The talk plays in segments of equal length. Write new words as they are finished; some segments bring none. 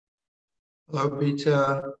Hello,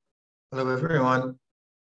 Peter. Hello, everyone.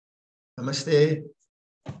 Namaste.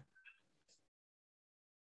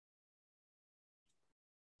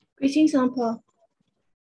 Greetings, Laung Por.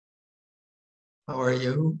 How are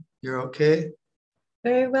you? You're okay?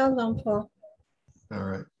 Very well, Laung Por. All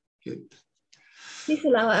right, good. Please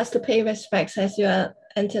allow us to pay respects as you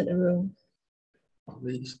enter the room.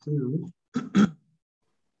 Please do.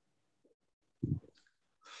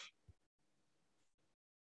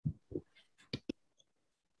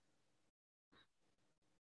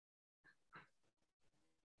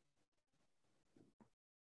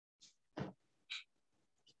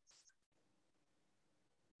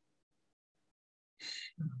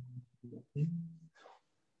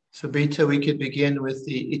 So, Beta, we could begin with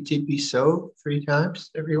the Iti Piso 3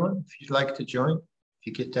 times, everyone, if you'd like to join. If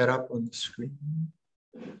you get that up on the screen.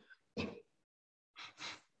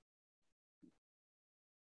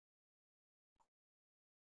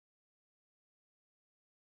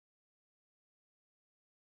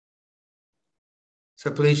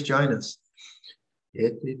 So please join us.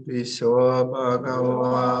 Iti Piso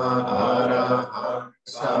Bhagava Araham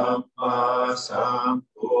Samma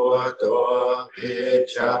Sambuddho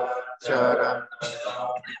Vicha Charan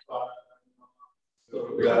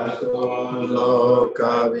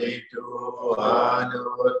Loka Vidu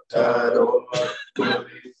Anuttaro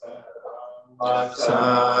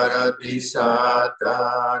Sarati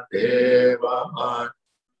Sata Devaman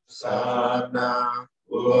Sana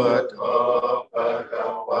Buddho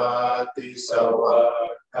Bhagavati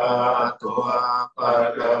Savakatua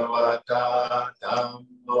Bhagavata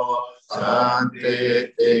Dhammo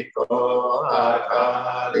Santitiko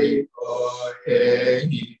Akaliko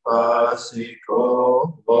Ehipasiko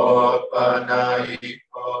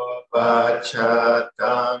Vopanaiko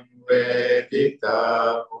Pachatam Vedita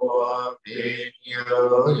Vinyo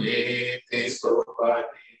Iti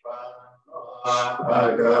Supadipa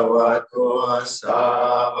Bhagavato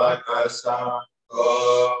Savakasangho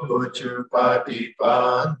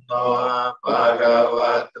Uchupatipanno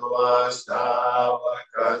Bhagavato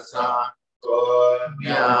Savakasangho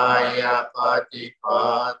Nyaya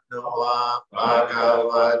Patipanno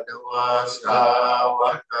Bhagavato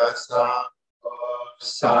Savakasangho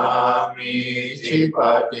Sami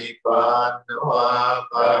Chipatipanno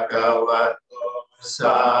Bhagavato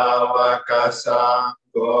Savakasangho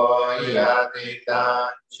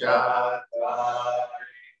Goyadita Chatari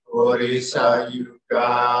Purisa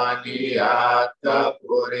Yugani Atta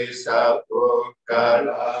Purisa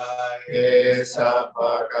Pukala Esa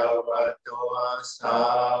Bhagavato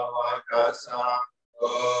Savakasangho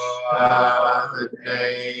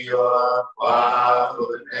Ahuneyo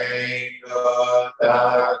Pahuneyo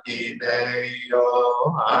Dakineyo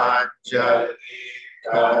Anjali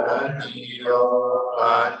Karaniyo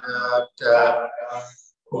Anatta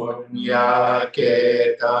Punya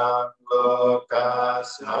Ketang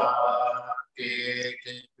Lokasati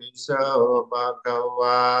Piso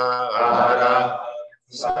Bhagava Ara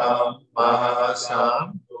Samma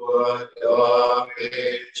Sambuddho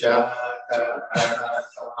Vicha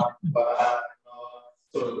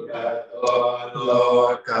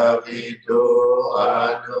Loka Vidu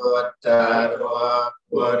Anuttaro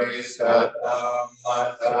Purisatam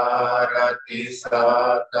Matarati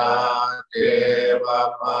Sata Deva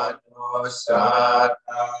Manusata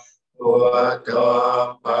Buddho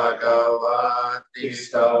Bhagavati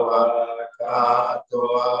Savakato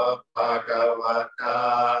Bhagavata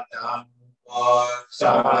Dhammo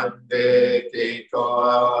Santitiko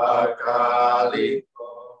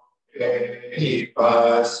Akaliko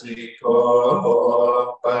Ehipasiko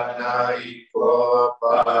Panaiko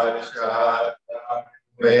Pachatam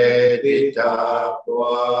Vedita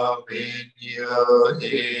Vinyo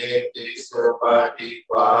Iti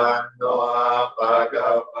Supadipanno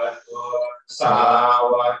Bhagavato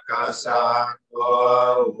Savakasangho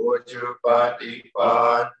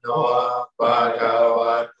Uchupadipanno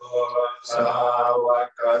Bhagavato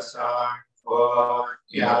Savakasangho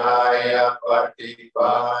Nyaya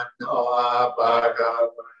Patipanno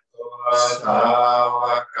Bhagavato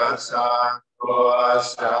Savakasangho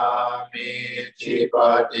Sami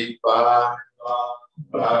Chipadipanno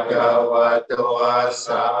Bhagavato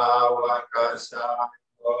Savakasangho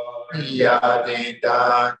Yadita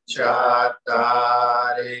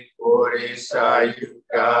Chatari Purisa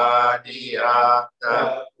Yugani Atta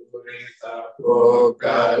Purisa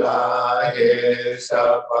Pukala Esa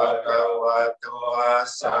Bhagavato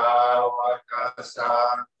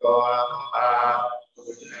Savakasangho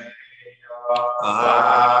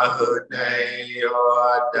Ahuneyo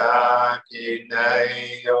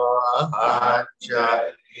Dakineyo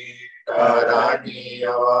Anjali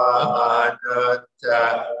Karaniyo Anutta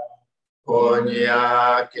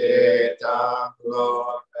Punya kita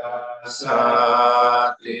lokasati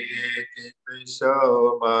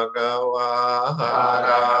piso magawa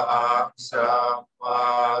haraham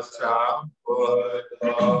samma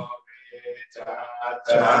sambuddho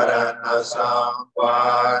Charana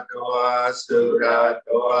sampadwa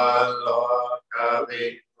suratwa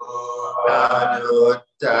lokaviku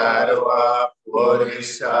anuttarwa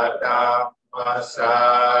purisadam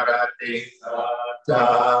masarati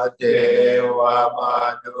Dewa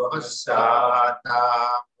manusana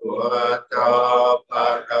Buddha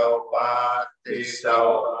Bhagavati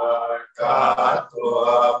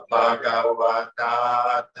Savarkatua Bhagavata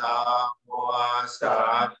Namo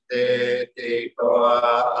Sante Tiko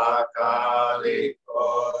Akaliko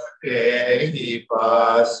Ehi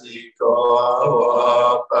Pasiko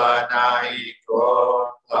Panaiko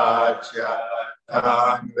Pacha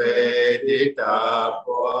Vedita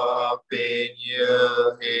Pinyu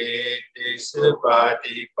Hiti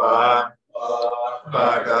Supatipan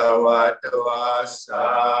Bhagavatua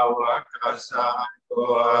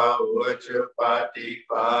Savakasangua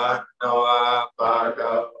Ujupatipan Noa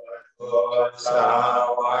Bhagavatua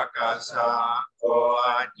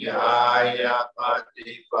Savakasangua Nyaya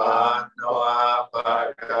Patipan Noa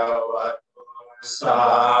Bhagavatua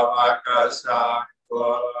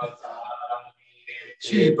Savakasangua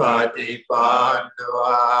Chipati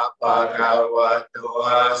Pandava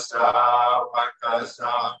Bhagavatua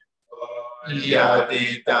Savakasam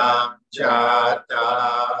Yaditam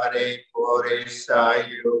Chatari Purisa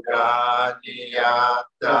Yugani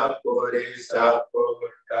Yata Purisa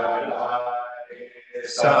Purkalari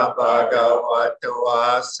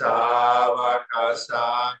Sabhagavatua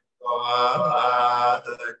Savakasam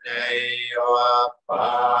Ahuneyo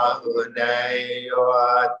Ahuneyo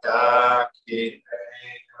Takine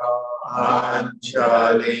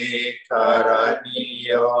Anjali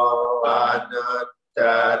Karaniyo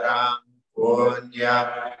Anuttaram Punya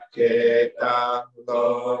Ketam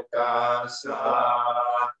Lokasaki.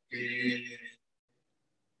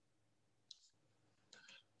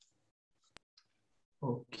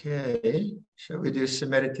 Okay, shall we do some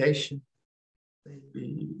meditation?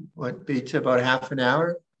 Maybe what be to about half an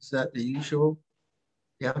hour? Is that the usual?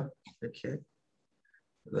 Yeah, okay.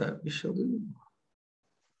 That we shall do.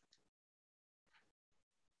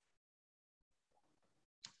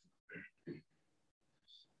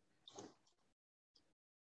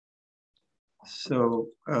 So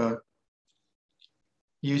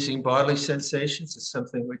using bodily sensations is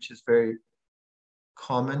something which is very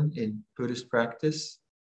common in Buddhist practice.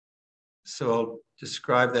 So I'll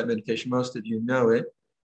describe that meditation. Most of you know it.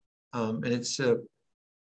 And it's a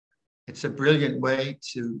brilliant way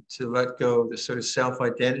to let go of the sort of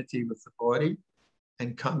self-identity with the body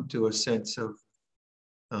and come to a sense of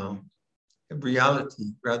reality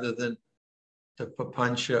rather than the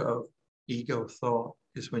papancha of ego thought.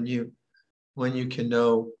 Is when you can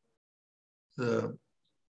know the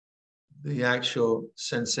actual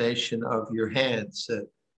sensation of your hands. That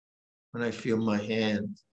when I feel my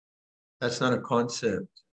hand, that's not a concept.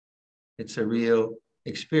 It's a real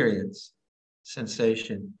experience,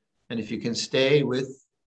 sensation. And if you can stay with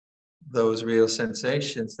those real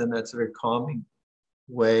sensations, then that's a very calming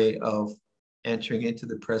way of entering into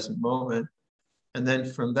the present moment. And then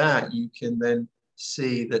from that, you can then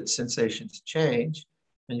see that sensations change.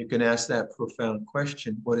 And you can ask that profound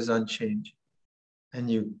question, what is unchanging? And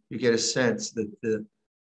you get a sense that the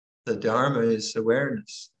Dharma is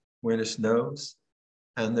awareness. Awareness knows.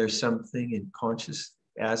 And there's something in consciousness,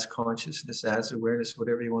 as awareness,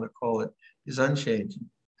 whatever you want to call it, is unchanging.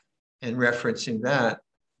 And referencing that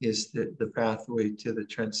is the pathway to the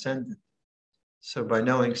transcendent. So by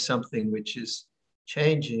knowing something which is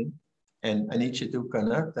changing, and anicca dukkha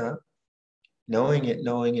anatta, knowing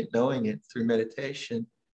it through meditation,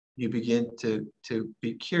 you begin to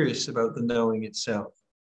be curious about the knowing itself.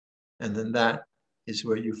 And then that is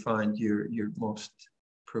where you find your most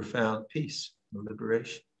profound peace and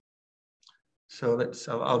liberation. So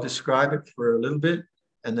I'll describe it for a little bit,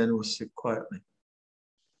 and then we'll sit quietly.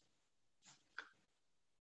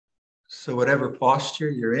 So whatever posture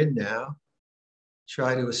you're in now,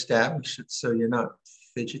 try to establish it so you're not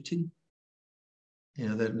fidgety. You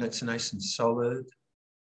know, that's nice and solid,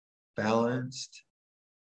 balanced.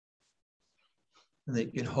 And that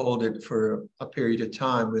you can hold it for a period of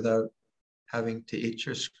time without having to itch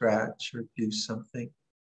or scratch or do something.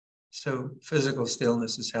 So physical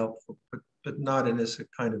stillness is helpful, but not in a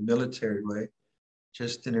kind of military way,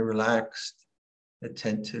 just in a relaxed,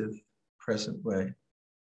 attentive, present way.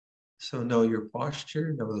 So know your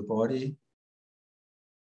posture, know the body.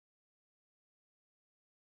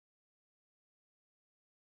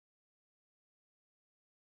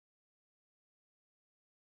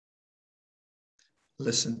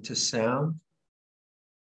 Listen to sound.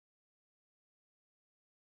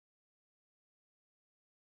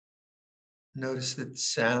 Notice that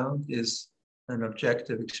sound is an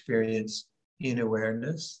objective experience in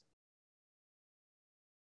awareness.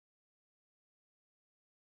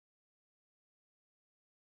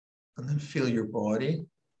 And then feel your body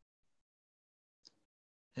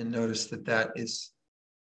and notice that that is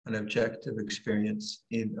an objective experience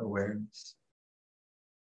in awareness.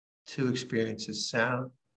 Two experiences: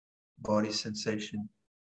 sound, body sensation.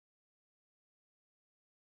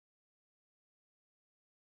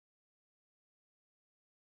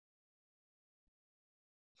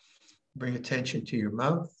 Bring attention to your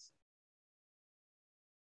mouth,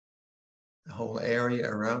 the whole area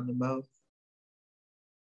around the mouth.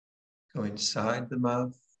 Go inside the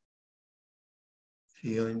mouth.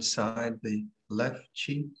 Feel inside the left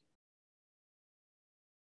cheek.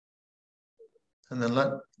 And then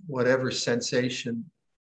let whatever sensation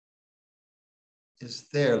is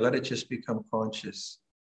there, let it just become conscious.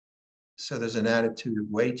 So there's an attitude of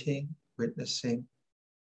waiting, witnessing.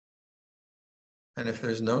 And if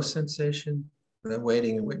there's no sensation, then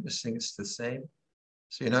waiting and witnessing is the same.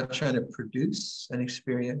 So you're not trying to produce an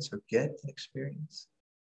experience or get an experience.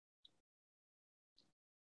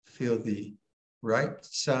 Feel the right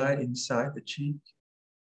side inside the cheek,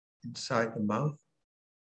 inside the mouth.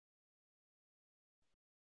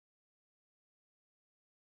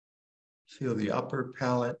 Feel the upper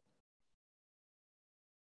palate.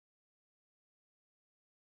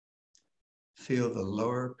 Feel the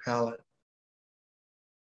lower palate.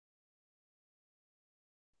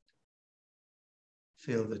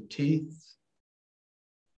 Feel the teeth,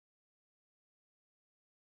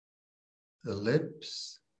 the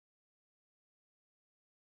lips,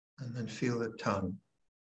 and then feel the tongue.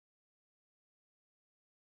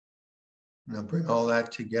 Now bring all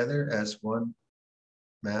that together as one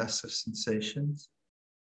mass of sensations.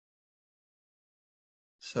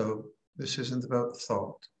 So this isn't about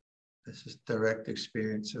thought. This is direct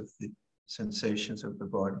experience of the sensations of the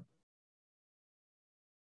body.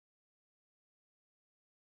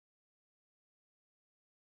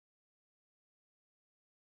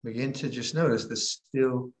 Begin to just notice the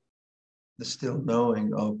still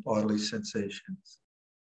knowing of bodily sensations.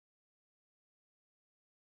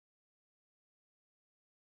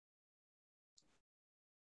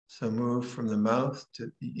 So move from the mouth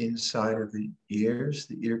to the inside of the ears,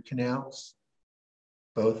 the ear canals,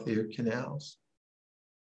 both ear canals.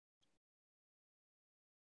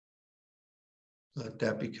 Let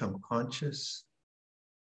that become conscious.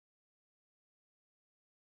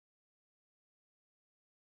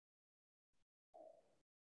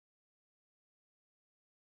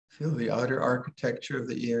 Feel the outer architecture of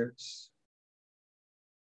the ears.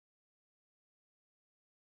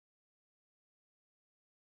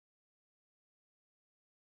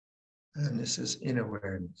 And this is in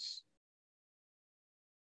awareness.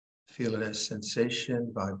 Feel it as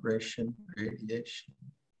sensation, vibration, radiation.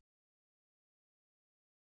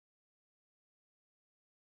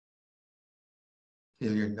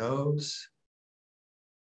 Feel your nose,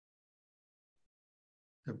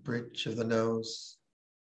 the bridge of the nose,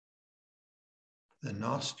 the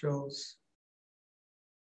nostrils.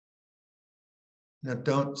 Now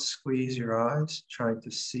don't squeeze your eyes trying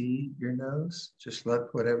to see your nose. Just let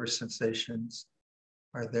whatever sensations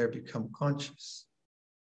are there become conscious.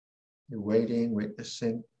 You're waiting,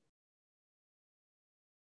 witnessing.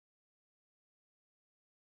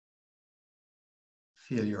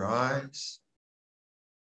 Feel your eyes,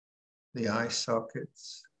 the eye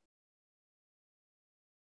sockets,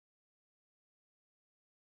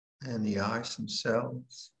 and the eyes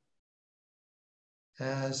themselves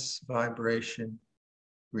as vibration,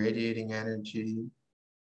 radiating energy.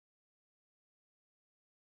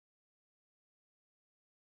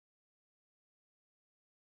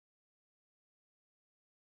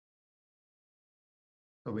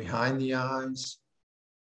 Go behind the eyes,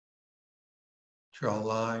 draw a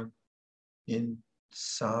line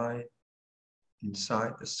inside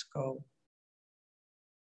the skull.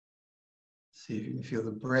 See if you can feel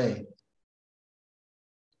the brain.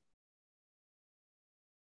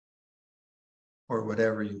 Or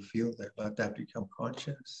whatever you feel there, let that become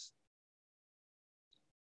conscious.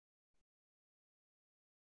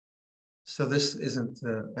 So this isn't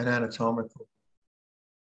an anatomical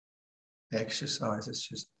exercise, it's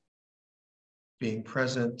just being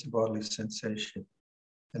present to bodily sensation.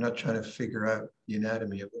 They're not trying to figure out the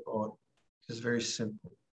anatomy of the body. It's very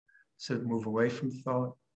simple. So move away from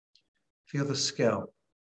thought. Feel the scalp.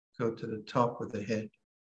 Go to the top of the head.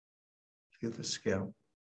 Feel the scalp.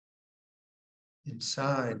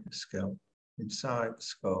 Inside the scalp, inside the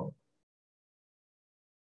skull.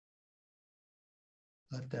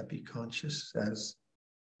 Let that be conscious as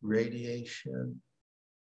radiation,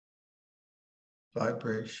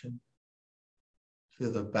 vibration.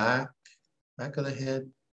 Feel the back of the head.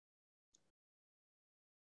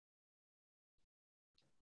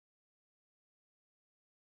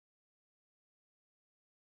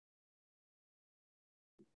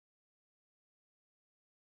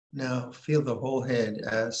 Now feel the whole head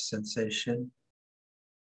as sensation,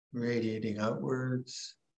 radiating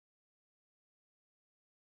outwards.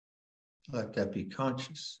 Let that be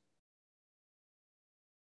conscious.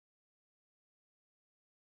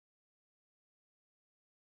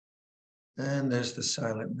 And there's the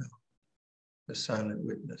silent know, the silent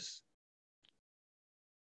witness.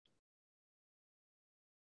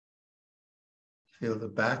 Feel the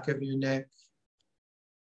back of your neck.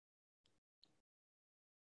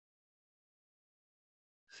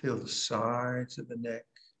 Feel the sides of the neck.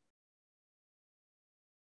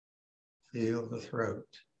 Feel the throat.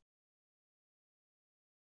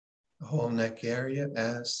 The whole neck area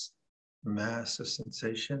as a mass of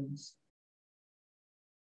sensations.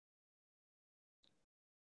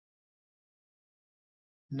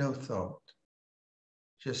 No thought,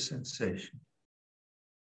 just sensation.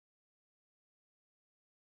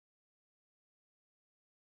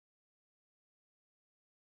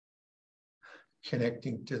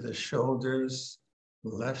 Connecting to the shoulders,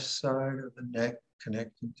 left side of the neck,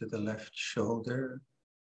 connecting to the left shoulder.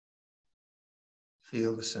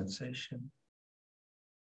 Feel the sensation.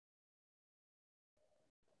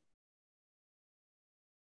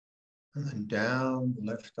 And then down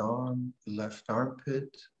the left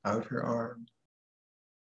armpit, outer arm,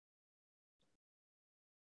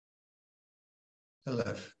 the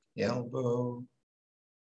left elbow,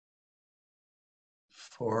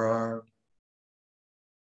 forearm,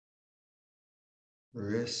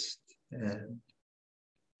 wrist and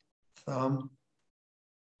thumb,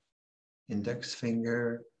 index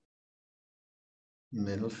finger,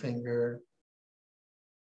 middle finger,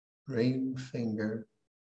 ring finger,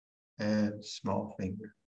 and small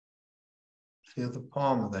finger. Feel the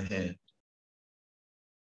palm of the hand.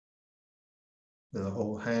 The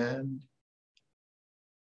whole hand,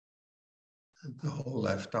 the whole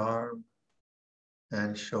left arm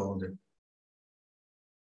and shoulder.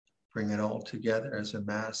 Bring it all together as a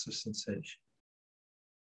mass of sensation.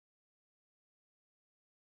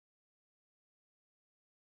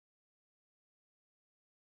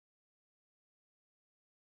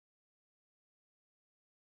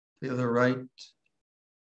 Feel the right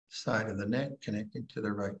side of the neck connecting to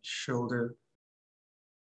the right shoulder.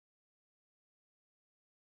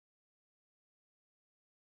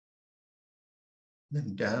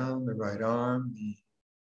 Then down the right arm, the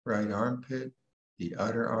right armpit, the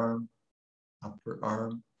outer arm, upper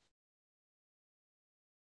arm,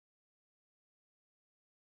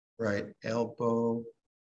 right elbow,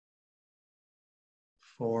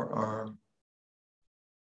 forearm,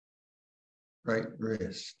 right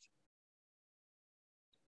wrist,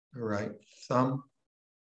 the right thumb,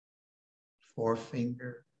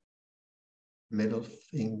 forefinger, middle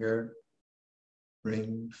finger,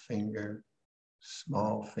 ring finger,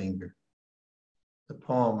 small finger, the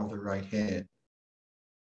palm of the right hand.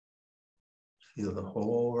 Feel the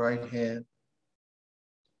whole right hand,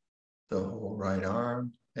 the whole right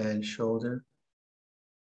arm and shoulder.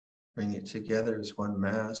 Bring it together as one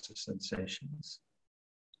mass of sensations.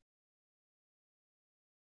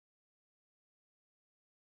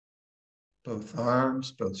 Both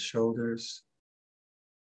arms, both shoulders,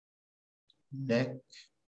 neck,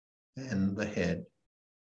 and the head.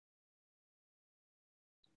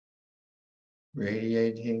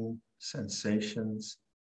 Radiating sensations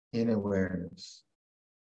in awareness.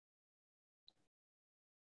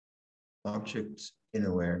 Objects in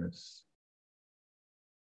awareness.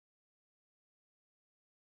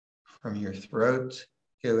 From your throat,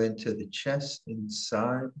 go into the chest,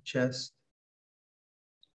 inside the chest.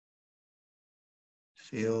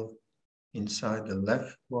 Feel inside the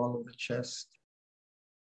left wall of the chest.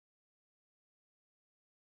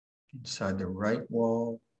 Inside the right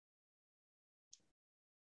wall.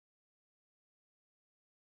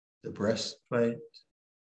 The breastplate.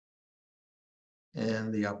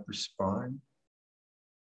 And the upper spine.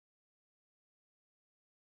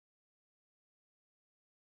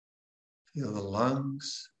 Feel the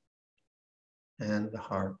lungs and the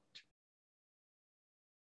heart.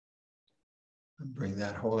 And bring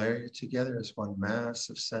that whole area together as one mass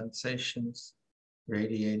of sensations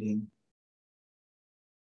radiating.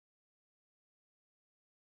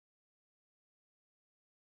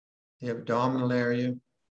 The abdominal area,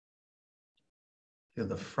 Feel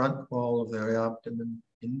the front wall of the abdomen,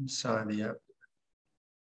 inside the abdomen,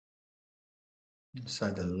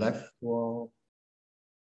 inside the left wall,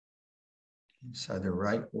 inside the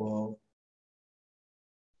right wall,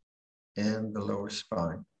 and the lower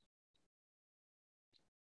spine.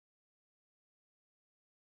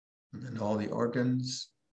 And then all the organs,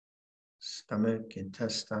 stomach,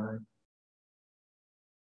 intestine,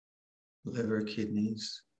 liver,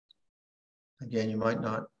 kidneys. Again, you might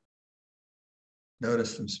not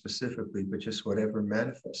notice them specifically, but just whatever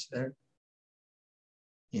manifests there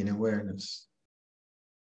in awareness.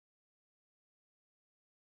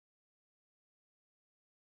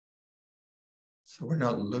 So we're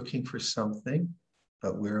not looking for something,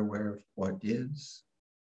 but we're aware of what is.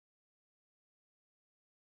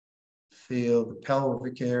 Feel the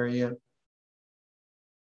pelvic area,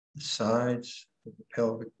 the sides of the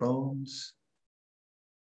pelvic bones,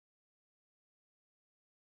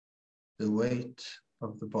 the weight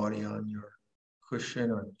of the body on your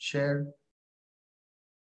cushion or chair,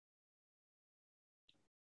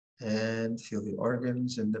 and feel the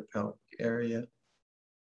organs in the pelvic area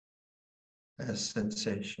as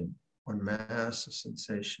sensation, one mass of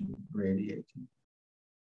sensation radiating.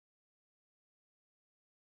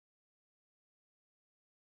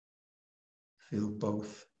 Feel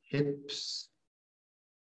both hips,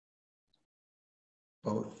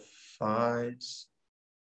 both thighs,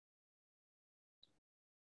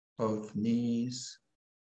 both knees,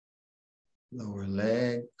 lower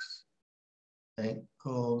legs,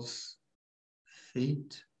 ankles,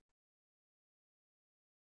 feet,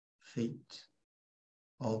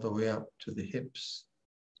 all the way up to the hips,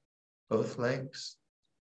 both legs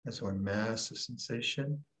as one mass of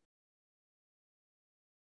sensation.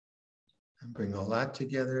 And bring all that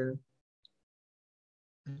together,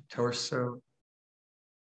 the torso,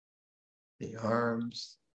 the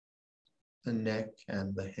arms, the neck,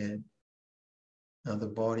 and the head. Now the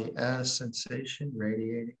body as sensation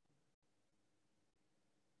radiating.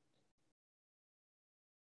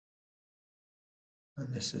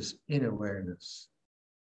 And this is in awareness.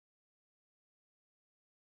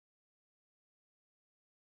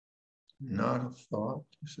 Not a thought.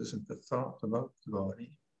 This isn't the thought about the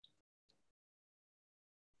body.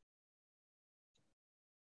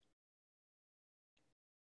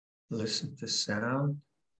 Listen to sound.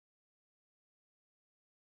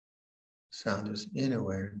 Sound is in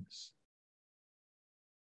awareness.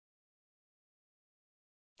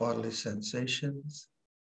 Bodily sensations,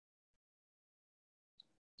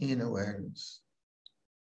 in awareness.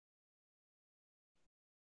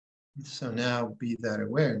 And so now be that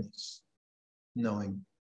awareness, knowing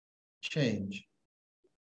change.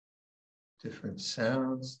 Different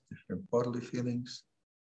sounds, different bodily feelings,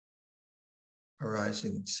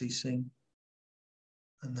 arising and ceasing.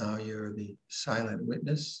 And now you're the silent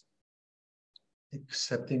witness,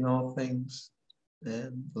 accepting all things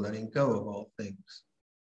and letting go of all things.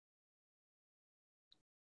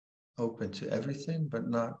 Open to everything, but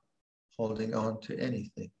not holding on to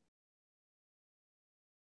anything.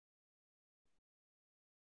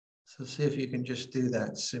 So see if you can just do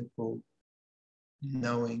that simple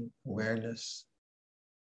knowing awareness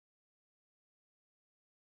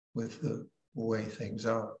with the way things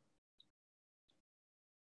are.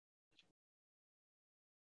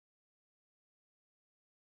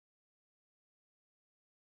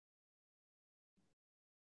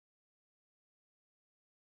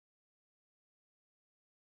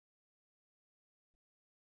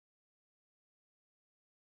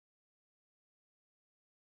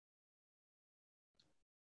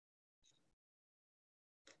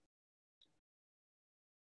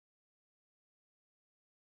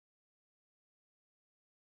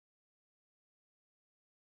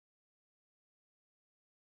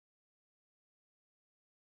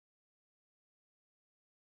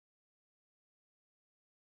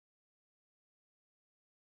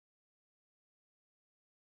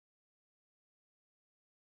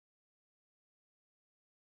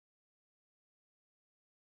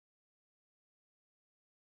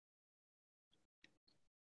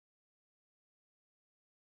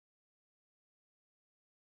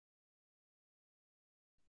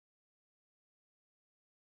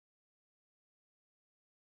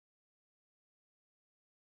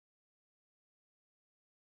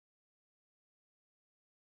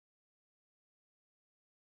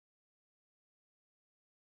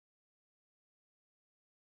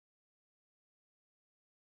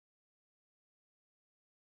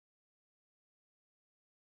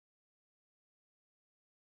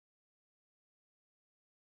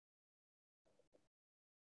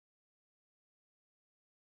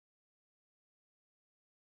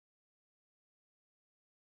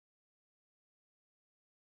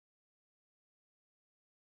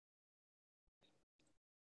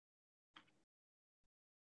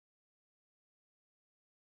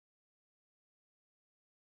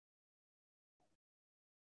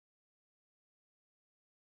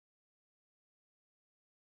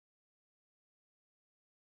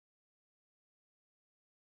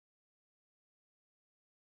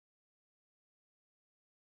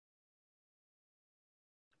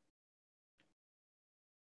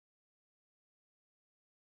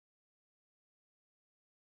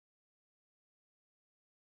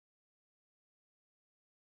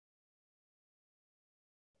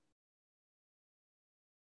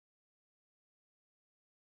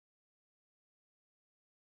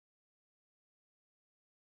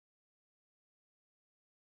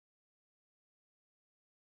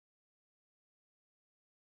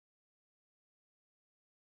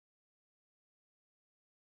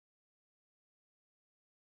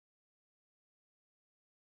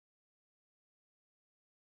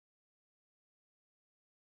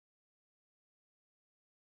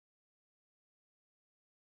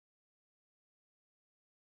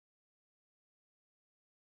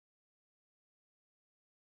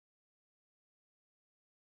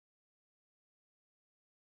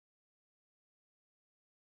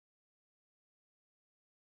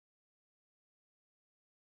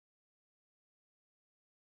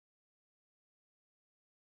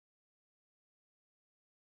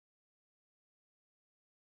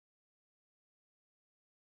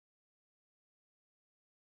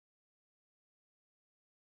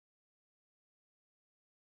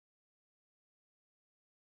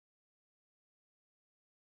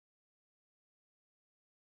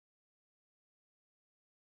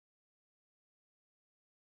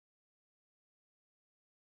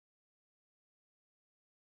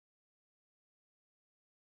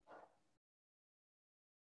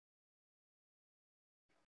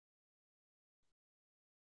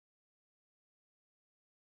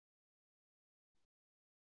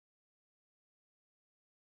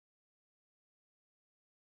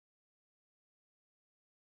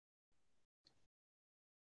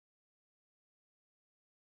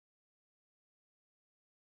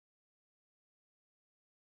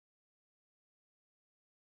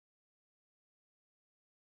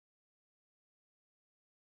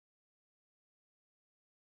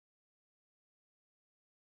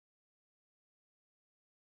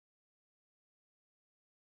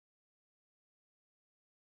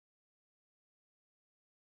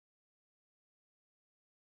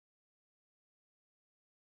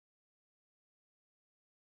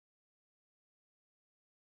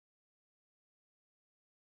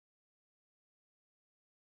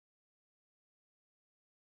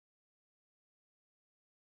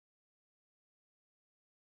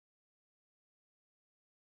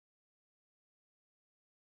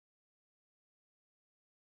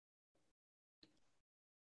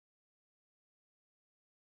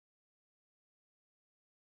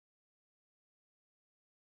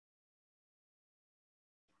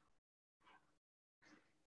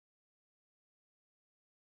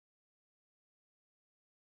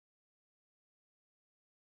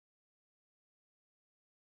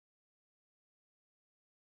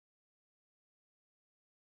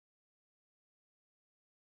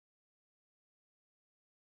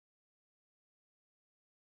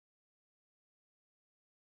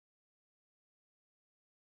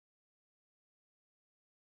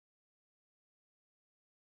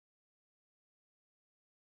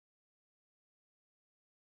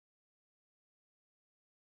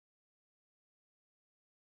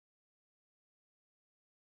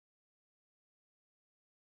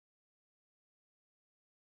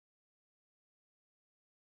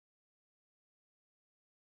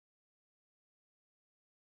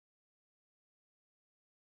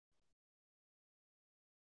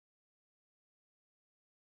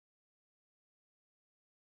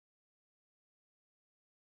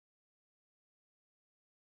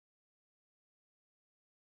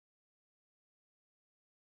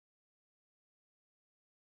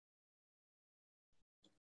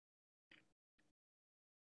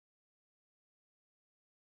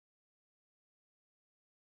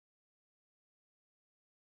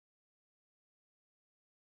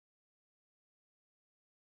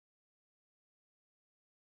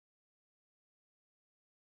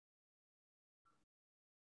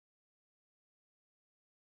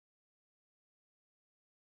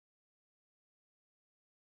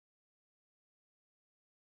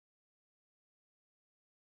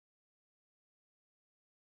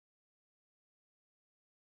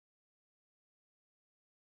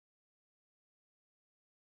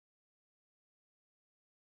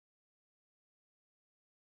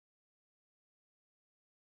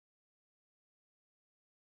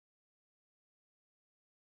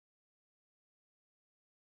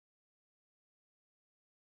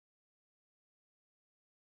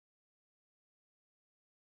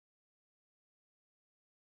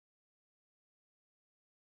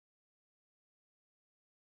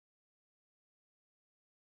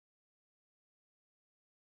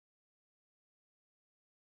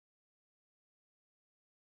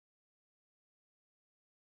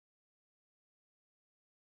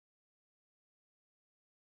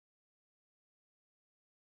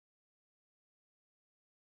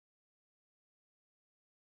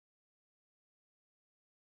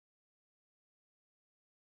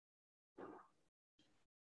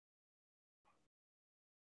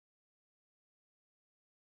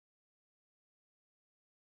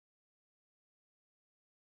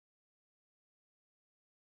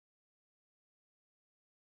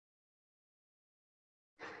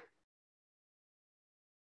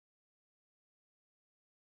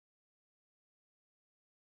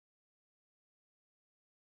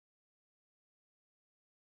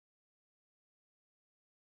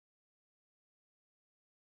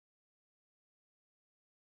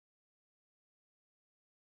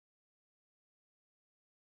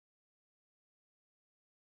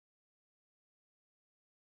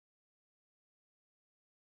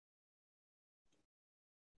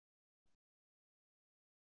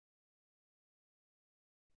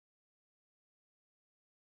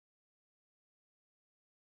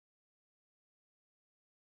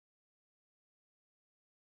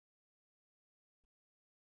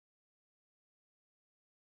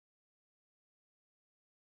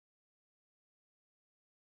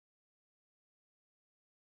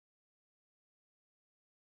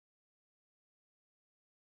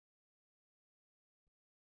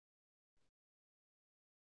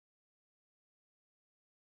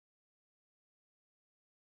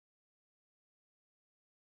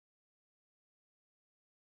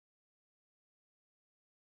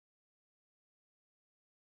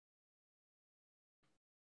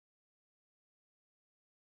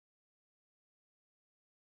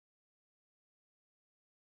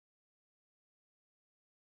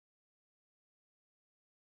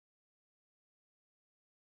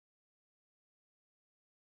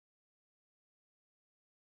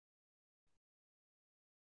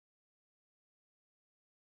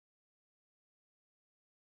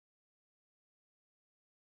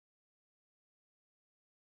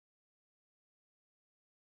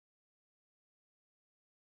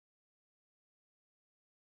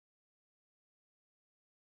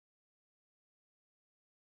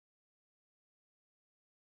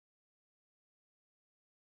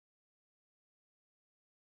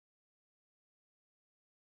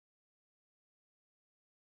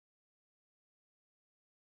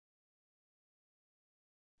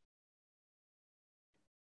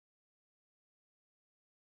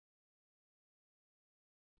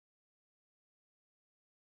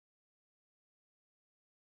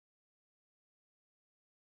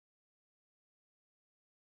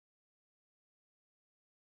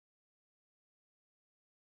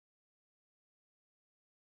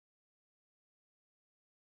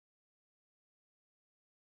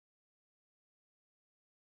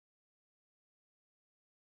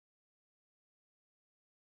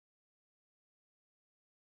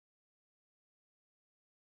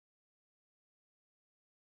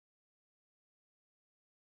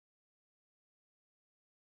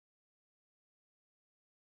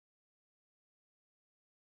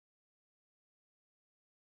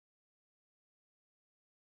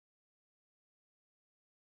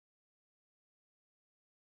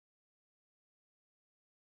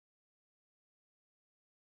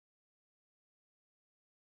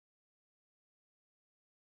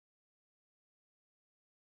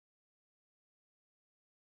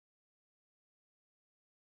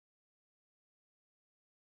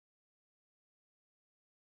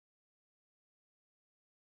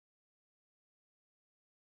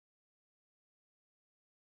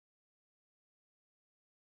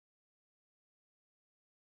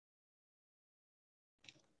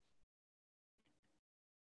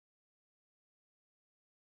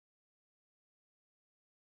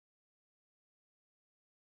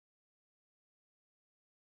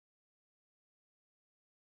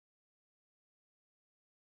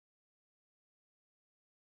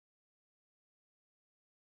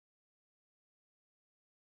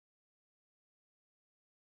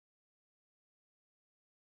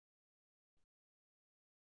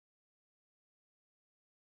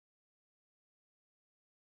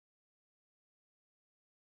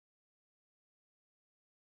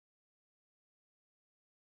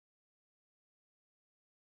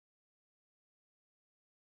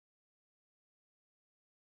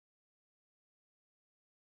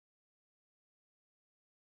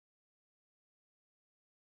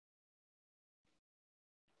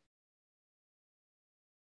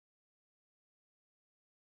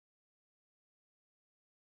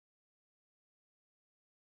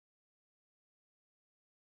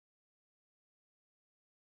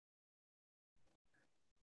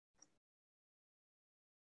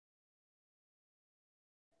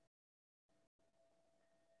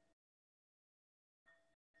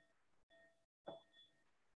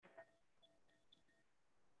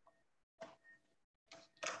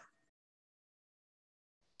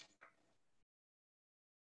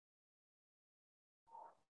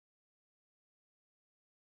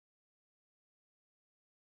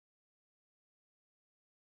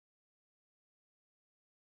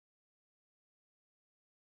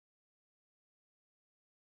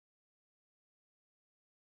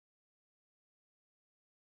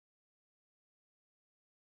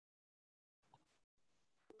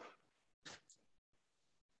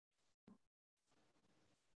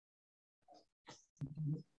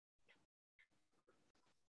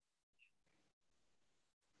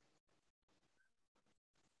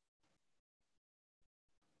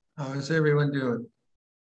 How is everyone doing?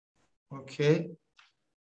 Okay.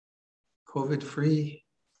 COVID-free.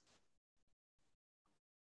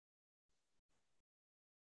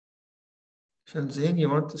 Shanzin, you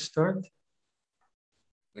want to start?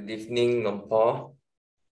 Good evening, Luang Por.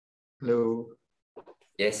 Hello.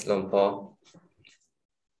 Yes, Luang Por.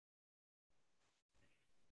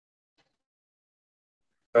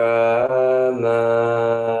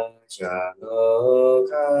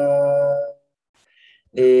 Pramajaloka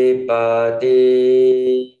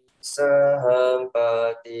Dipati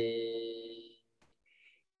Sahampati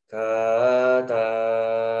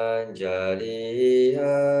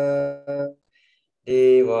Katanjaliha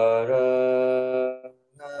Divaraya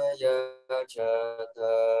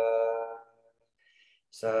Chata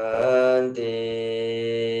Santi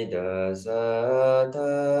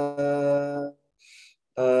Dasata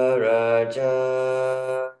Paraja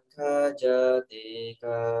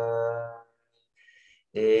Kajatika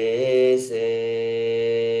Dese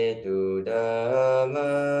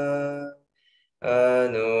Dudama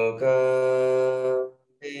Anukampi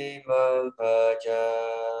Paja.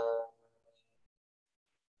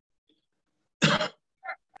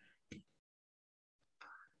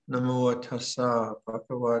 Namo tassa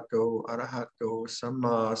bhagavato arahato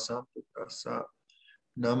samma sambuddhassa.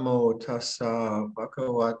 Namo tassa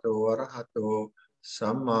bhagavato arahato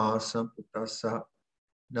samma sambuddhassa.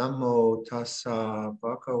 Namo tassa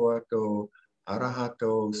bhagavato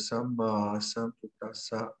arahato samma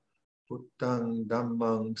sambuddhassa. Buddhang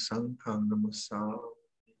dhammang sanghang namasami.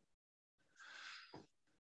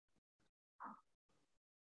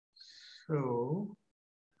 So,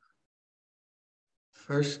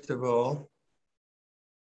 first of all,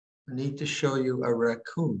 I need to show you a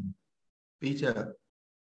raccoon. Beta,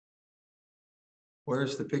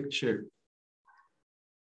 where's the picture?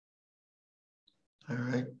 All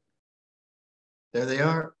right, there they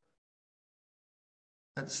are.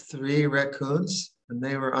 That's 3 raccoons, and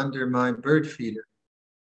they were under my bird feeder.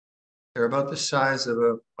 They're about the size of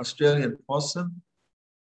an Australian possum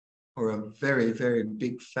or a very, very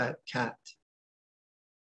big fat cat.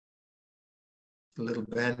 The little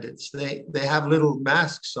bandits. They have little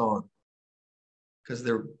masks on because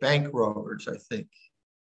they're bank robbers, I think.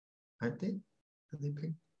 Aren't they? Are they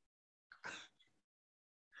big?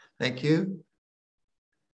 Thank you.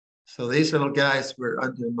 So these little guys were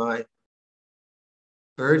under my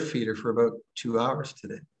bird feeder for about 2 hours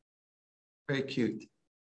today. Very cute.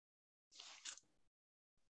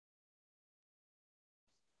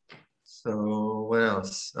 So what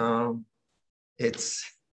else? It's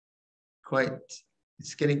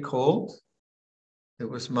getting cold. It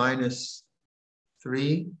was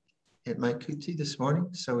 -3 at my kuti this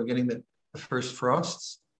morning. So we're getting the first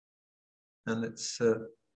frosts. And it's,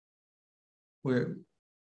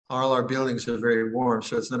 all our buildings are very warm,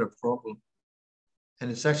 so it's not a problem.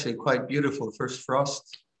 And it's actually quite beautiful, the first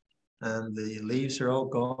frost. And the leaves are all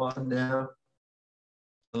gone now.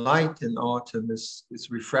 The light in autumn is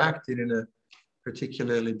refracted in a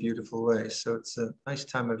particularly beautiful way. So it's a nice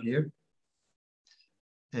time of year.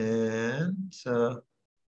 And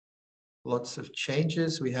lots of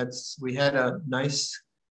changes. We had a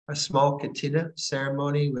small katina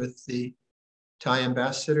ceremony with the Thai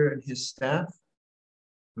ambassador and his staff.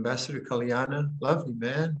 Ambassador Kalyana, lovely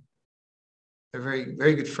man. They're very,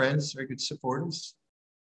 very good friends, very good supporters.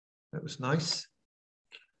 That was nice.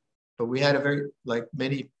 But we had like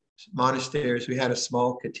many monasteries, we had a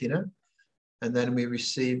small katina. And then we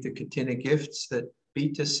received the katina gifts that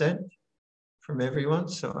Bita sent from everyone.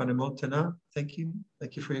 So Anumotana, thank you.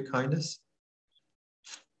 Thank you for your kindness.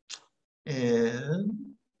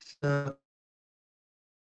 And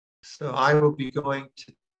so I will be going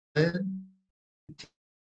to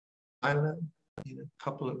Thailand in a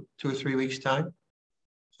couple of 2 or 3 weeks' time.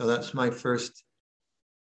 So that's my first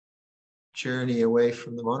journey away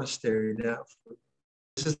from the monastery now.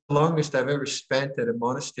 This is the longest I've ever spent at a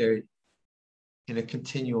monastery in a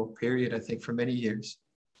continual period, I think, for many years.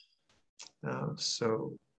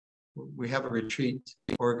 So we have a retreat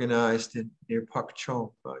organized near Pak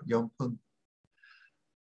Chong, Yongpung.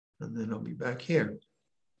 And then I'll be back here.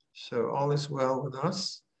 So all is well with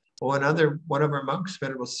us. Oh, one of our monks,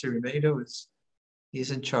 Venerable Sirimedo,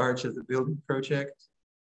 he's in charge of the building project.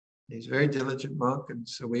 He's a very diligent monk, and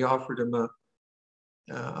so we offered him a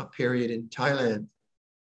period in Thailand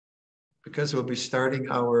because we'll be starting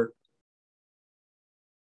our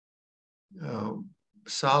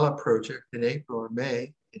Sala project in April or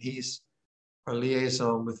May, and he's our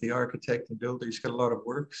liaison with the architect and builder. He's got a lot of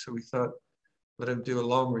work, so we thought let him do a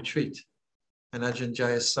long retreat. And Ajahn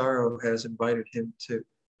Jayasaro has invited him to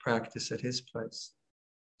practice at his place.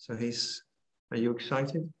 So are you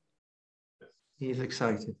excited? He's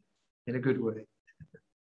excited in a good way.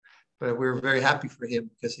 But we're very happy for him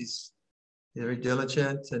because he's very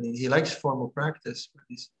diligent and he likes formal practice, but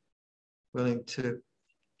he's willing to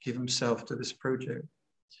give himself to this project.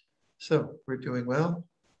 So we're doing well.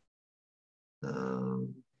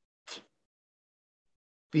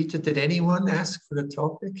 Peter, did anyone ask for the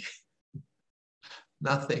topic?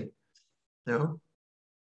 Nothing. No?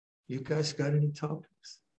 You guys got any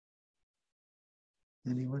topics?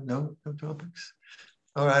 Anyone? No? No topics?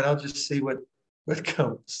 All right, I'll just see what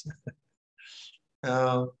comes.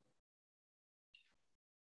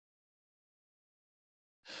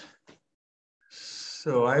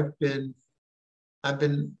 So I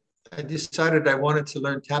decided I wanted to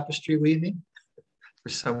learn tapestry weaving for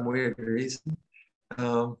some weird reason.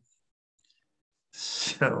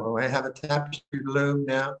 So I have a tapestry loom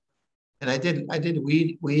now, and I did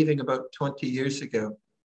weaving about 20 years ago,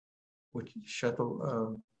 which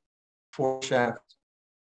shuttle 4-shaft.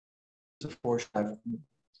 It's a 4-shaft.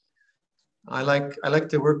 I like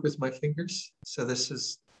to work with my fingers, so this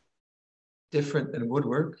is different than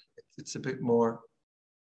woodwork. It's a bit more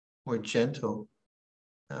gentle.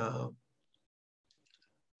 But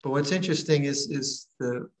what's interesting is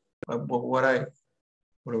what I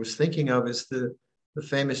was thinking of is the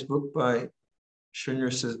famous book by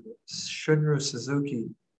Shunryu Suzuki,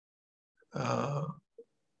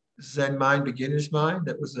 Zen Mind, Beginner's Mind.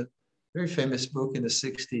 That was a very famous book in the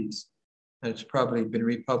 60s, and it's probably been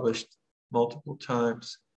republished multiple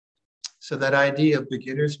times. So that idea of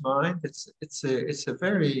beginner's mind, it's a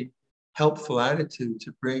very helpful attitude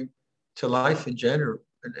to bring to life in general,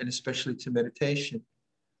 and especially to meditation.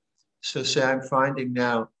 So say I'm finding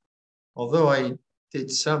now, although I did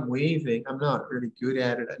some weaving, I'm not really good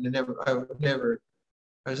at it. And I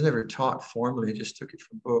was never taught formally, I just took it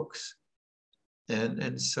from books.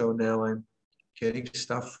 And so now I'm getting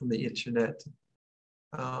stuff from the internet.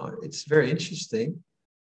 It's very interesting,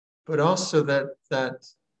 but also that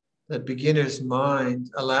beginner's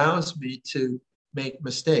mind allows me to make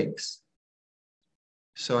mistakes.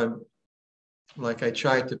 So I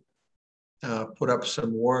tried to put up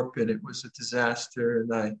some warp and it was a disaster,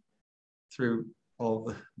 and I threw all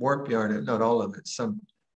the warp yarn, not all of it, some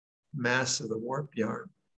mass of the warp yarn.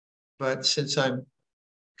 But since I'm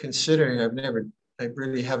considering I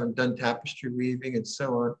really haven't done tapestry weaving and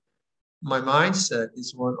so on, my mindset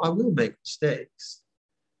is one, I will make mistakes.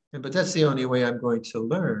 But that's the only way I'm going to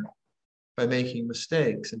learn, by making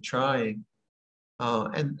mistakes and trying.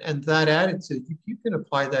 And that attitude, you can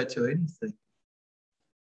apply that to anything.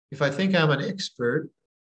 If I think I'm an expert,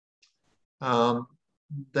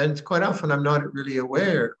 then quite often I'm not really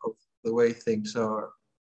aware of the way things are.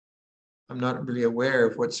 I'm not really aware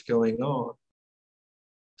of what's going on.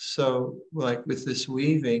 So like with this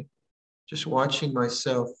weaving, just watching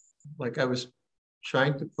myself, like I was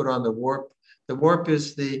trying to put on the warp. The warp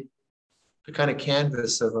is the kind of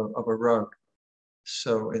canvas of a rug.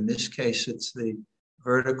 So in this case, it's the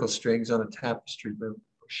vertical strings on a tapestry. But I'm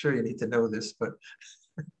sure you need to know this, but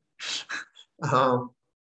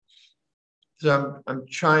so I'm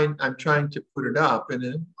trying to put it up, and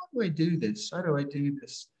then how do I do this? How do I do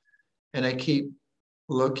this? And I keep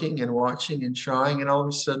looking and watching and trying, and all of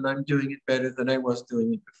a sudden I'm doing it better than I was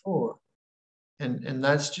doing it before. And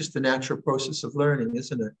that's just the natural process of learning,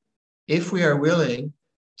 isn't it? If we are willing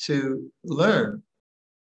to learn.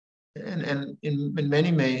 And in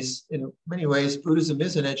many ways, Buddhism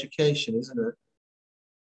is an education, isn't it?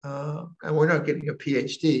 And we're not getting a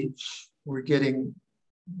PhD. We're getting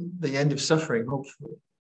the end of suffering, hopefully.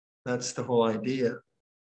 That's the whole idea.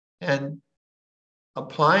 And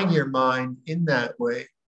applying your mind in that way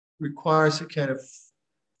requires a kind of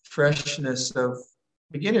freshness of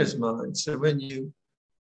beginner's mind. So when you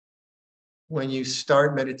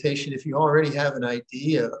start meditation, if you already have an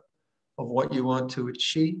idea of what you want to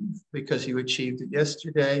achieve because you achieved it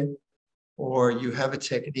yesterday, or you have a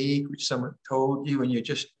technique which someone told you and you're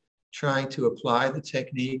just trying to apply the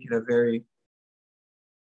technique in a very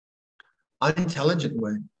unintelligent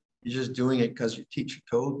way, you're just doing it because your teacher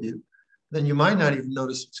told you, then you might not even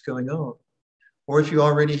notice what's going on. Or if you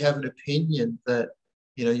already have an opinion that,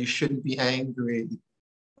 you shouldn't be angry,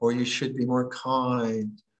 or you should be more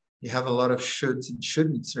kind, you have a lot of shoulds and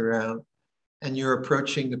shouldn'ts around, and you're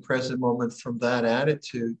approaching the present moment from that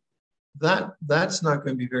attitude, that's not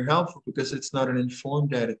going to be very helpful, because it's not an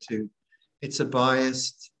informed attitude. It's a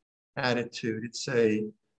biased attitude. It's a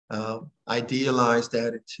idealized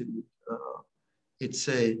attitude. It's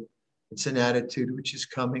an attitude which is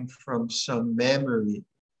coming from some memory.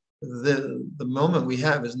 The moment we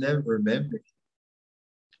have is never a memory.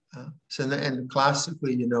 And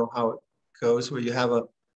classically, you know how it goes, where you have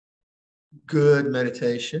good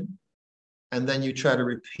meditation, and then you try to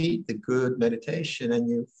repeat the good meditation and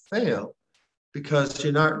you fail because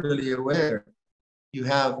you're not really aware. You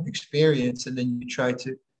have an experience and then you try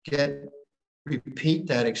to repeat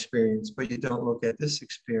that experience, but you don't look at this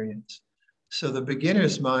experience. So the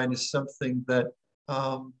beginner's mind is something that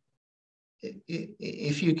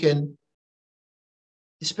if you can,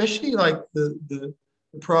 especially like the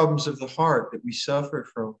problems of the heart that we suffer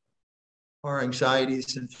from, our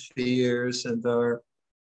anxieties and fears and our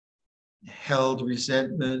held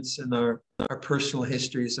resentments and our personal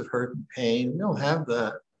histories of hurt and pain. We don't have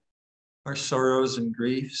that. Our sorrows and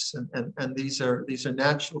griefs, and these are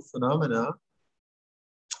natural phenomena.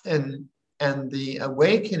 And the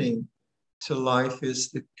awakening to life is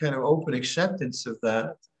the kind of open acceptance of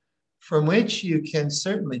that, from which you can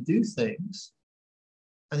certainly do things.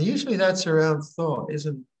 And usually that's around thought,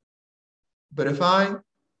 isn't it? But if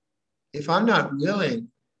I'm not willing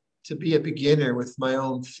to be a beginner with my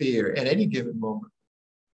own fear at any given moment,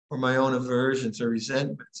 or my own aversions or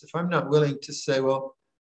resentments, if I'm not willing to say, well,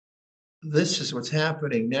 this is what's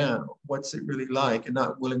happening now, what's it really like, and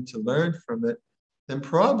not willing to learn from it, then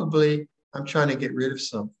probably I'm trying to get rid of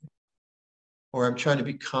something, or I'm trying to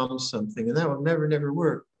become something, and that will never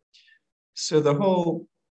work. So the whole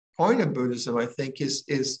point of Buddhism, I think, is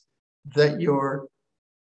that your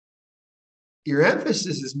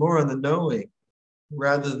emphasis is more on the knowing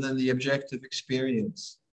rather than the objective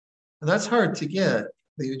experience. And that's hard to get.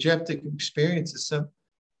 The objective experience is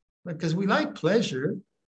because we like pleasure.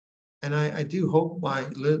 And I do hope my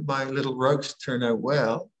little rugs turn out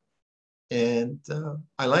well. And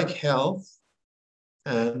I like health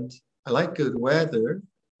and I like good weather.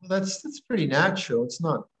 Well, that's pretty natural. It's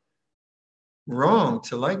not wrong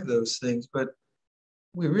to like those things, but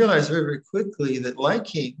we realize very, very quickly that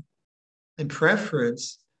liking and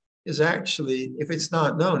preference is actually, if it's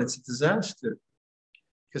not known, it's a disaster.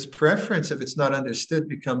 Because preference, if it's not understood,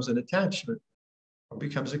 becomes an attachment, or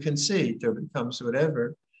becomes a conceit, or becomes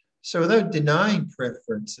whatever. So without denying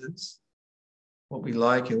preferences, what we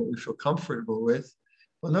like and what we feel comfortable with,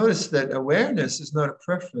 well, notice that awareness is not a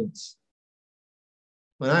preference.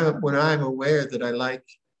 When I'm aware that I like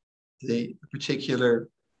the particular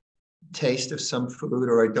taste of some food,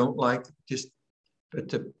 or I don't like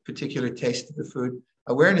the particular taste of the food,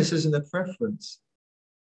 awareness isn't a preference.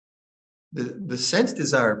 The sense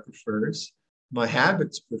desire prefers, my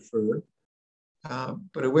habits prefer,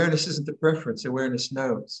 but awareness isn't the preference. Awareness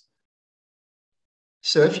knows.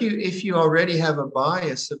 So if you already have a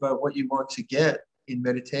bias about what you want to get in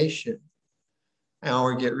meditation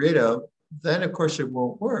or get rid of, then of course it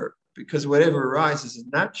won't work, because whatever arises is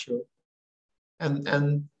natural.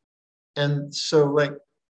 And so, like,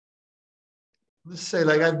 let's say,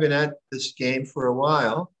 like, I've been at this game for a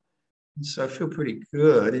while, and so I feel pretty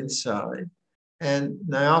good inside. And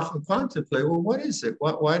I often contemplate, well, what is it?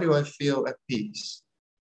 Why do I feel at peace?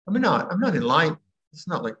 I'm not enlightened. It's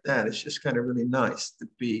not like that. It's just kind of really nice to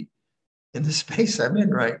be in the space I'm in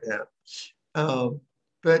right now.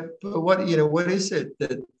 But what is it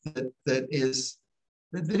that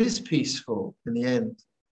is peaceful in the end?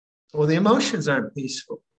 Well, the emotions aren't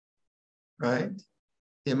peaceful, right?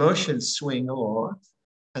 The emotions swing a lot,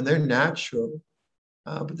 and they're natural,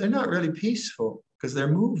 but they're not really peaceful because they're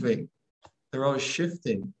moving. They're always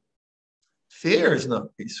shifting. Fear is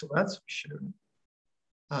not peaceful, that's for sure.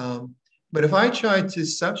 But if I try to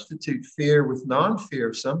substitute fear with non-fear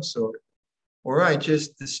of some sort, or I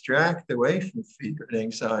just distract away from fear and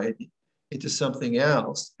anxiety into something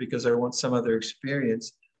else because I want some other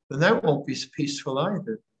experience, then that won't be peaceful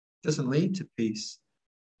either. It doesn't lead to peace.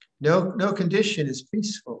 No condition is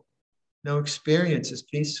peaceful. No experience is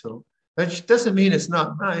peaceful. That doesn't mean it's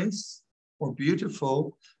not nice or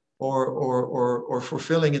beautiful or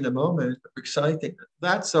fulfilling in the moment, or exciting.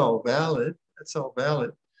 That's all valid. That's all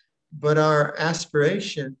valid. But our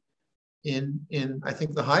aspiration in I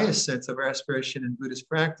think the highest sense of our aspiration in Buddhist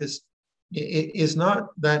practice is not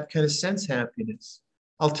that kind of sense happiness.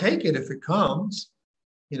 I'll take it if it comes.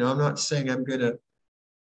 I'm not saying I'm going to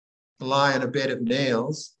lie on a bed of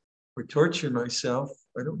nails or torture myself.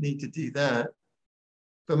 I don't need to do that.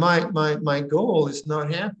 But my goal is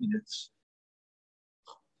not happiness,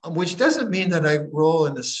 which doesn't mean that I roll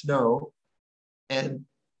in the snow and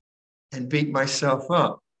beat myself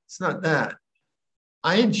up. It's not that.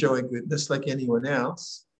 I enjoy goodness like anyone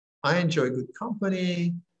else. I enjoy good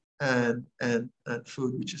company and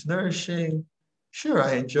food which is nourishing. Sure,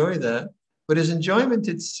 I enjoy that. But is enjoyment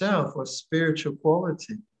itself a spiritual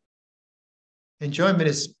quality? Enjoyment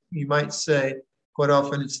is, you might say, quite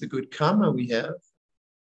often it's the good karma we have.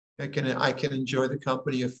 I can enjoy the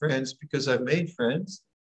company of friends because I've made friends.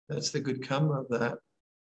 That's the good karma of that.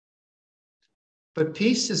 But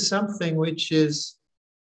peace is something which is,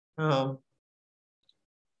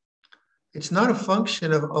 it's not a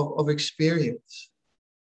function of experience.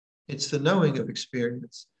 It's the knowing of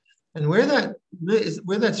experience. And where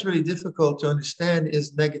that's really difficult to understand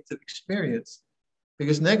is negative experience,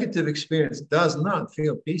 because negative experience does not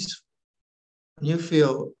feel peaceful. When you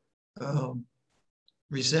feel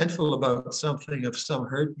resentful about something, of some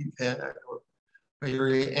hurt you've had, or you're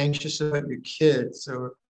really anxious about your kids,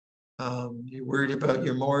 or you're worried about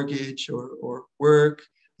your mortgage or work,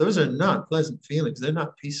 those are not pleasant feelings. They're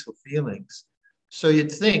not peaceful feelings. So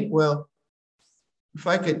you'd think, well, if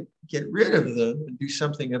I could get rid of them and do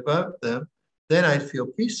something about them, then I'd feel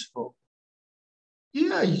peaceful.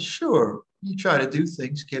 Yeah, sure. You try to do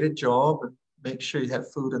things, get a job, and make sure you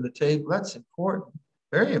have food on the table. That's important,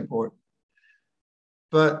 very important.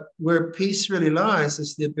 But where peace really lies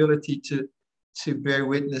is the ability to bear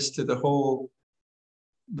witness to the whole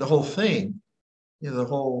thing. The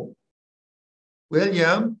whole.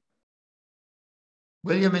 William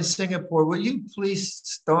in Singapore, will you please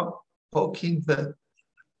stop poking the...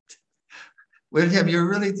 William, you're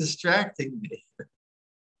really distracting me.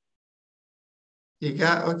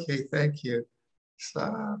 Okay, thank you.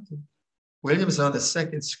 Stop. William's on the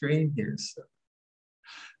second screen here. So.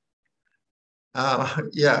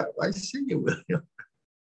 Yeah, I see you, William.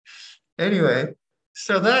 Anyway,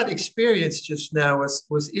 so that experience just now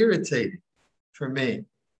was irritating for me,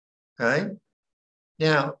 right?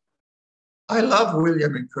 Now, I love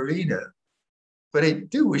William and Karina, but I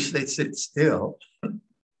do wish they'd sit still.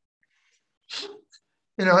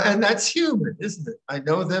 And that's human, isn't it? I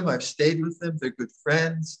know them, I've stayed with them, they're good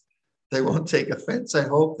friends. They won't take offense, I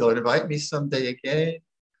hope. They'll invite me someday again.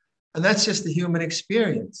 And that's just the human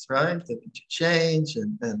experience, right? They need to change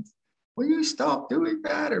and will you stop doing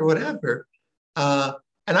that or whatever? And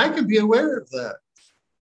I can be aware of that,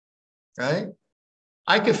 right?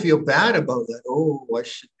 I could feel bad about that. Oh, I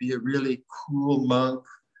should be a really cool monk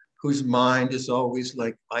whose mind is always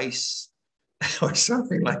like ice or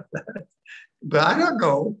something like that. But I don't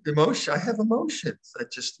know, I have emotions.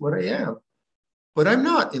 That's just what I am. But I'm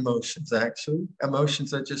not emotions, actually.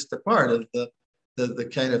 Emotions are just a part of the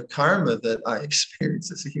kind of karma that I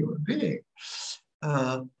experience as a human being.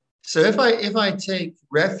 So if I take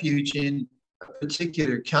refuge in a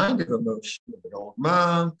particular kind of emotion, of an old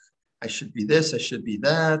monk, I should be this, I should be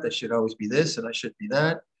that, I should always be this, and I should be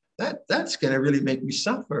that, that's going to really make me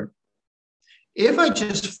suffer. If I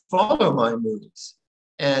just follow my moods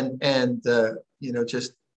and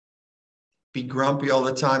just be grumpy all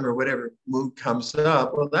the time or whatever mood comes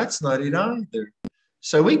up, well, that's not it either.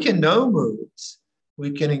 So we can know moods. We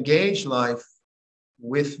can engage life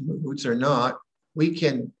with moods or not. We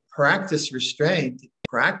can practice restraint,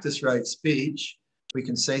 practice right speech. We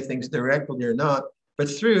can say things directly or not. But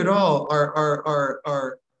through it all,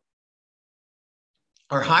 our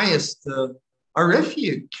highest, our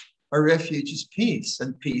refuge is peace,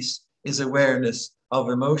 and peace is awareness of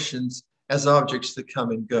emotions as objects that come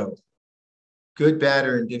and go, good, bad,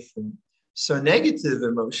 or indifferent. So negative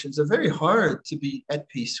emotions are very hard to be at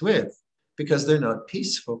peace with because they're not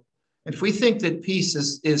peaceful. And if we think that peace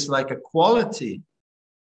is like a quality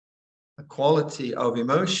of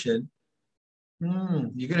emotion,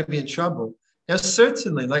 you're going to be in trouble. Now,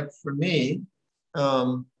 certainly, like for me,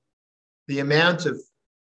 the amount of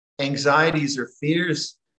anxieties or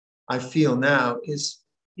fears I feel now is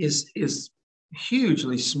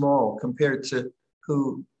hugely small compared to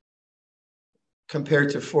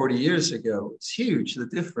 40 years ago. It's huge, the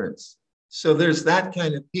difference. So there's that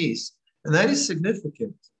kind of peace, and that is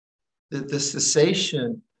significant. The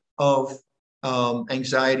cessation of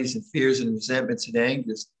anxieties and fears and resentments and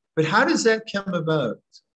angers. But how does that come about?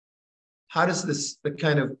 How does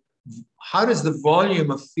the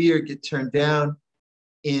volume of fear get turned down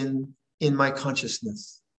in my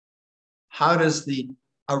consciousness? How does the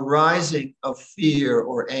arising of fear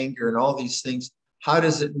or anger and all these things, how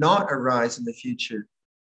does it not arise in the future?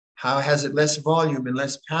 How has it less volume and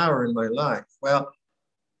less power in my life? Well,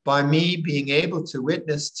 by me being able to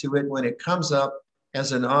witness to it when it comes up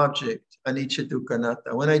as an object, anicca dukkha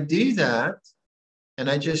anatta. When I do that, and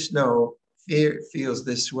I just know fear feels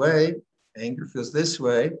this way, anger feels this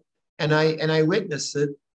way, and I witness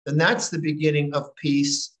it, then that's the beginning of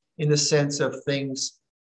peace in the sense of things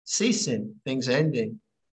ceasing, things ending.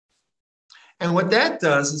 And what that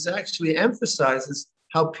does is actually emphasizes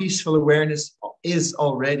how peaceful awareness is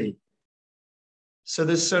already. So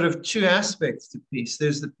there's sort of two aspects to peace.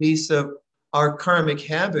 There's the peace of our karmic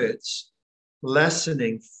habits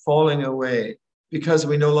lessening, falling away, because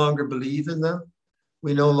we no longer believe in them.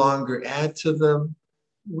 We no longer add to them.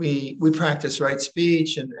 we practice right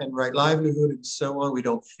speech and right livelihood and so on. We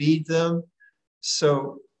don't feed them.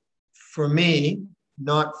 So for me,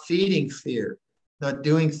 not feeding fear, not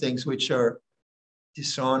doing things which are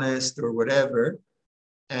dishonest or whatever,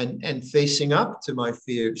 and facing up to my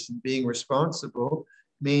fears and being responsible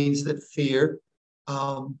means that fear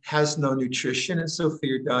has no nutrition, and so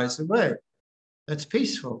fear dies away. That's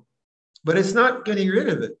peaceful, but it's not getting rid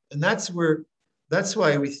of it. And that's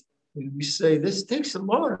why we say this takes a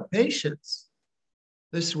lot of patience.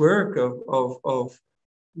 This work of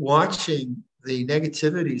watching the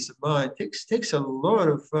negativities of mind takes a lot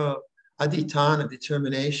of adhitthana,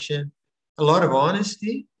 determination, a lot of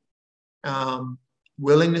honesty,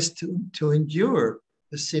 willingness to endure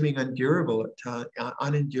the seeming unendurable at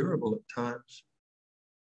times.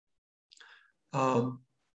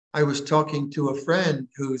 I was talking to a friend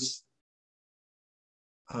whose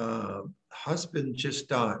husband just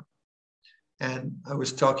died, and I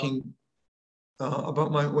was talking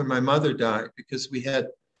about when my mother died, because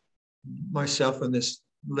myself and this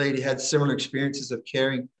lady had similar experiences of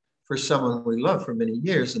caring for someone we loved for many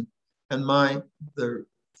years, and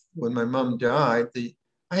when my mom died,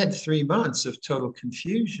 I had 3 months of total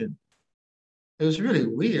confusion. It was really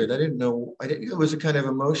weird. I didn't know. It was a kind of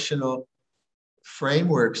emotional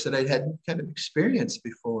frameworks that I hadn't kind of experienced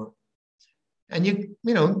before. And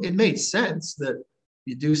it made sense that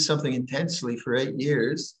you do something intensely for 8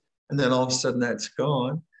 years, and then all of a sudden that's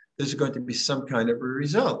gone. There's going to be some kind of a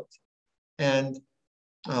result. And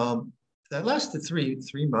that lasted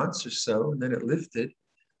three months or so, and then it lifted.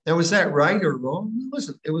 Now, was that right or wrong? It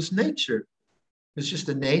wasn't. It was nature. It was just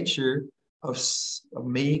the nature of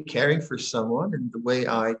me caring for someone and the way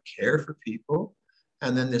I care for people.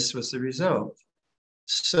 And then this was the result.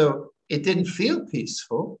 So it didn't feel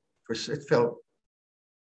peaceful. It felt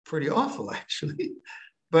pretty awful, actually.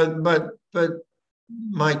 But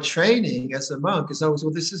my training as a monk is always,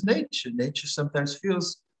 well, this is nature. Nature sometimes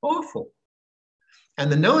feels awful.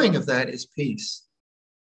 And the knowing of that is peace.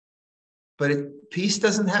 But peace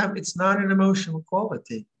it's not an emotional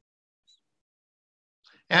quality.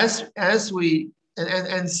 As we,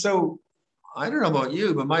 and so, I don't know about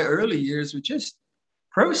you, but my early years were just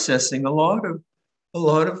processing a lot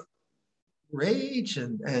of rage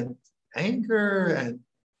and anger and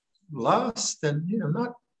lust, and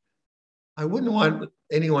I wouldn't want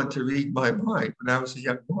anyone to read my mind when I was a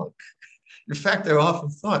young monk. In fact, I often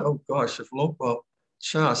thought, oh gosh, if Luang Por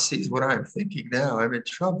sees what I'm thinking now, I'm in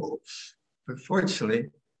trouble. But fortunately,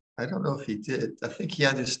 I don't know if he did. I think he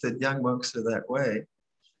understood young monks are that way.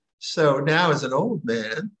 So now, as an old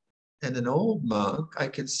man and an old monk, I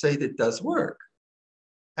can say that it does work.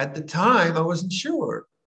 At the time, I wasn't sure,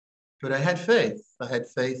 but I had faith. I had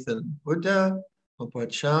faith in Buddha, Luang Por,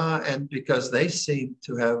 and because they seemed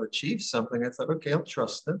to have achieved something, I thought, okay, I'll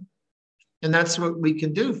trust them. And that's what we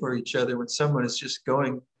can do for each other when someone is just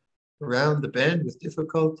going around the bend with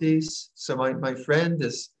difficulties. So my friend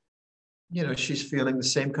is, she's feeling the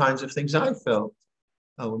same kinds of things I felt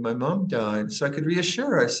when my mom died. So I could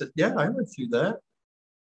reassure her. I said, yeah, I went through that.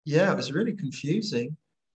 Yeah, it was really confusing.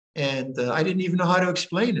 And I didn't even know how to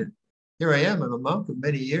explain it. Here I am, I'm a monk of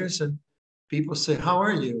many years, and people say, how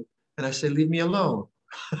are you? And I say, leave me alone.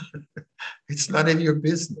 It's none of your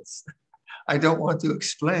business. I don't want to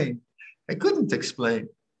explain. I couldn't explain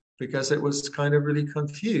because it was kind of really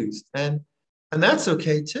confused. And that's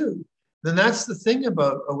okay too. Then that's the thing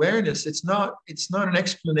about awareness. It's not an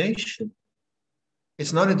explanation.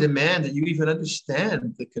 It's not a demand that you even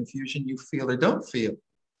understand the confusion you feel or don't feel.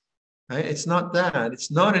 Right? It's not that.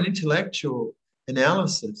 It's not an intellectual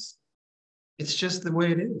analysis. It's just the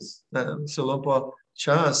way it is. So Luang Por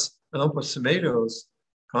Cha's and Luang Por Sumedho's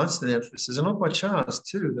constant emphasis, and Luang Por Cha's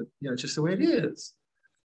too, that just the way it is.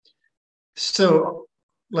 So,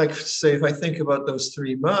 like, say, if I think about those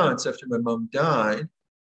 3 months after my mom died,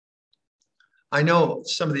 I know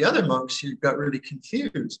some of the other monks who got really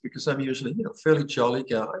confused because I'm usually, fairly jolly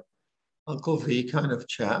guy, Uncle V kind of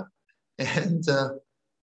chap. And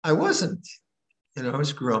I wasn't, I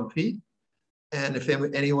was grumpy. And if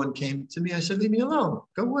anyone came to me, I said, leave me alone,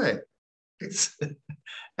 go away.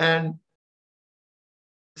 And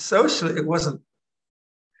socially, it wasn't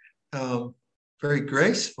very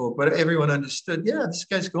graceful, but everyone understood, yeah, this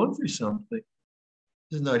guy's going through something.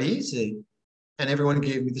 It's not easy. And everyone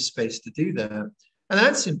gave me the space to do that. And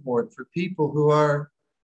that's important for people who are,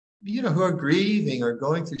 who are grieving or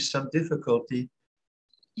going through some difficulty.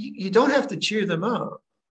 You don't have to cheer them up.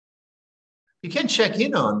 You can check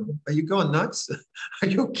in on them. Are you going nuts? Are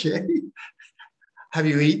you okay? Have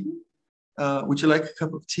you eaten? Would you like a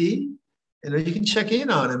cup of tea? You can check in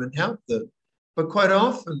on them and help them. But quite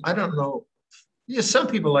often, I don't know Yeah, some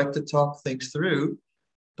people like to talk things through,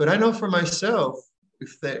 but I know for myself,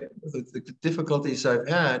 if the difficulties I've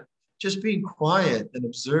had, just being quiet and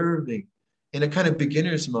observing in a kind of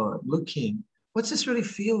beginner's mind, looking, what's this really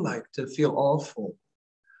feel like to feel awful?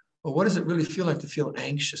 Or what does it really feel like to feel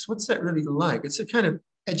anxious? What's that really like? It's a kind of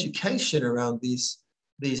education around these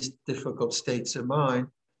difficult states of mind.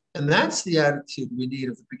 And that's the attitude we need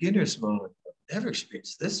of the beginner's mind. I've never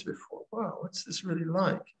experienced this before. Wow, what's this really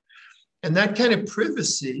like? And that kind of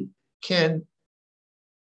privacy can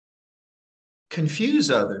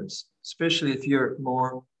confuse others, especially if you're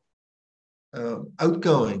more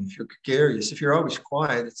outgoing, if you're gregarious. If you're always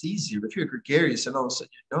quiet, it's easier. If you're gregarious and all of a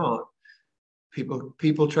sudden you're not,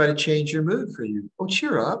 people try to change your mood for you. Oh,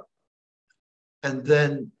 cheer up. And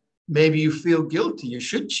then maybe you feel guilty. You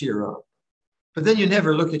should cheer up. But then you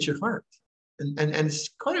never look at your heart. And it's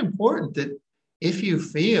quite important that if you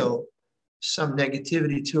feel some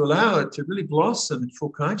negativity, to allow it to really blossom in full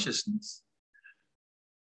consciousness.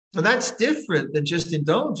 And that's different than just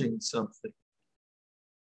indulging in something.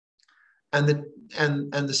 And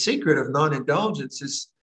the secret of non-indulgence is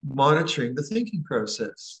monitoring the thinking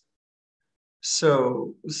process.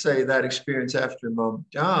 So say that experience after Mom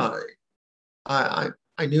died, I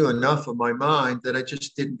knew enough of my mind that I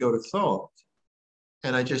just didn't go to thought.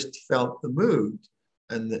 And I just felt the mood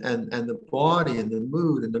and the body and the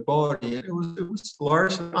mood and the body. And it was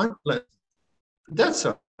largely unpleasant. That's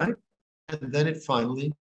all right. And then it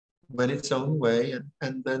finally went its own way,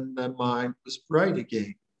 and then the mind was bright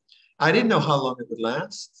again. I didn't know how long it would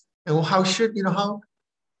last. And how should,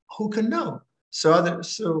 who can know?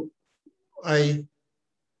 So I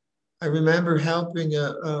remember helping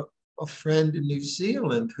a friend in New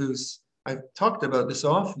Zealand I've talked about this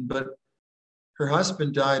often, but her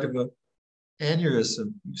husband died of an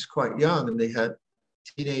aneurysm. He was quite young and they had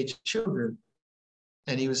teenage children.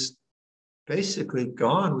 And he was basically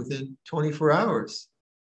gone within 24 hours.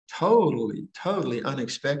 Totally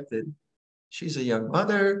unexpected. She's a young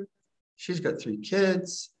mother. She's got 3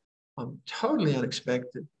 kids. Totally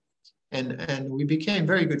unexpected. And we became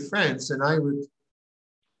very good friends. And I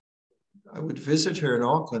would visit her in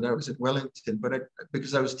Auckland. I was in Wellington,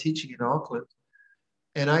 because I was teaching in Auckland.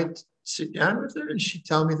 And I'd sit down with her and she'd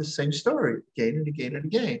tell me the same story again and again and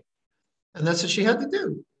again. And that's what she had to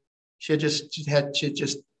do. She had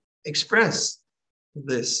just express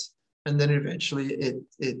this. And then eventually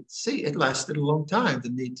it lasted a long time, the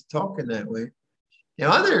need to talk in that way. Now,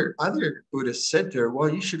 other Buddhists said to her, well,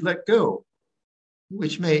 you should let go,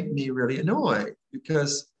 which made me really annoyed,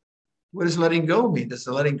 because what does letting go mean? Does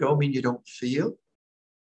the letting go mean you don't feel?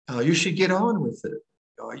 You should get on with it,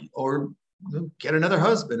 or get another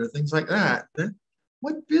husband, or things like that.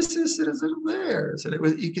 What business is it theirs?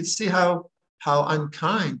 And you could see how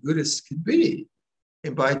unkind Buddhists could be,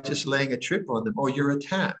 and by just laying a trip on them. Oh, you're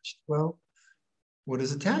attached. Well, what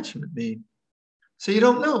does attachment mean? So you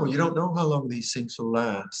don't know. You don't know how long these things will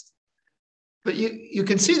last. But you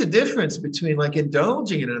can see the difference between like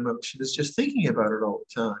indulging in an emotion is just thinking about it all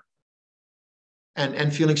the time.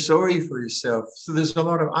 And feeling sorry for yourself. So there's a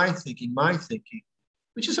lot of I thinking, my thinking,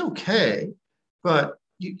 which is okay. But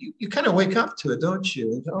you kind of wake up to it, don't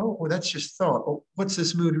you? And, oh, well, that's just thought. Oh, what's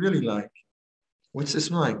this mood really like? What's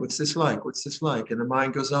this like? What's this like? What's this like? And the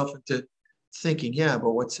mind goes off into thinking, yeah,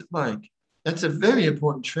 but what's it like? That's a very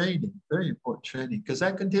important training, because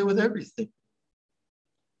that can deal with everything.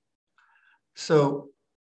 So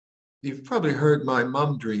you've probably heard my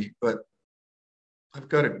mom dream, but I've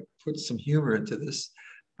got to put some humor into this.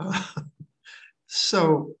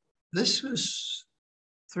 So this was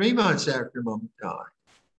 3 months after Mom died.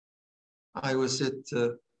 I was at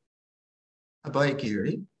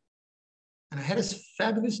Abayagiri, and I had this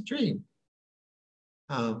fabulous dream.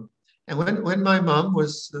 And when my mom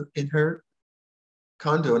was in her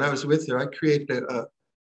condo and I was with her, I created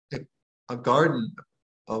a garden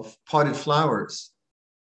of potted flowers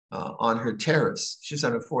on her terrace. She's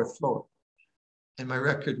on a 4th floor. And my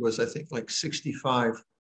record was, I think, like 65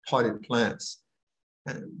 potted plants,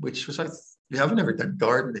 which was, I've never done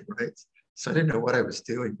gardening, right? So I didn't know what I was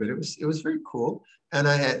doing, but it was very cool. And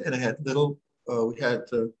I had little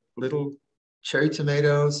cherry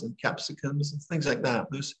tomatoes and capsicums and things like that.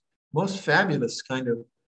 It was most fabulous kind of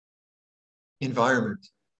environment.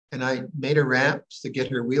 And I made a ramp to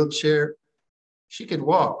get her wheelchair. She could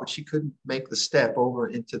walk, but she couldn't make the step over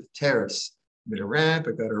into the terrace. I made a ramp,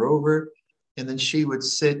 I got her over, and then she would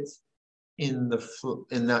sit in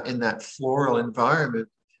that floral environment,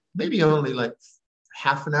 maybe only like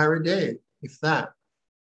half an hour a day, if that.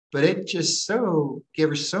 But it just gave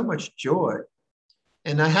her so much joy.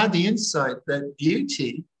 And I had the insight that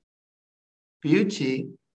beauty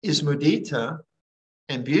is mudita,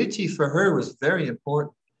 And beauty for her was very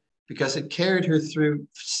important because it carried her through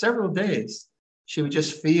several days. She would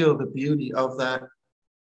just feel the beauty of that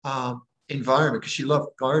environment because she loved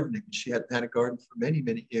gardening. She had had a garden for many,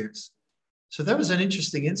 many years. So that was an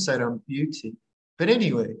interesting insight on beauty. But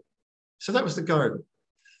anyway, so that was the garden.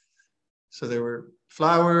 So there were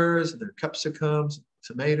flowers, and there were capsicums,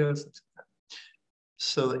 tomatoes.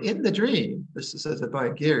 So in the dream, this is said by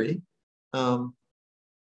Giri,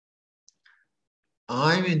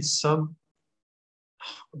 I'm in some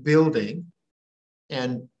building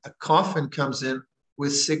and a coffin comes in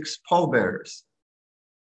with 6 pallbearers.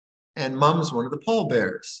 And Mom's one of the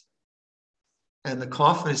pallbearers. And the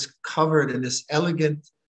coffin is covered in this elegant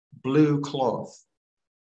blue cloth.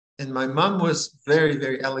 And my mom was very,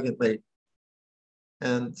 very elegant lady.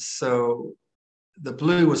 And so the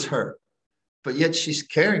blue was her, but yet she's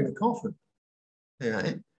carrying the coffin.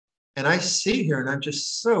 Yeah. And I see her and I'm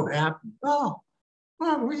just so happy. Oh,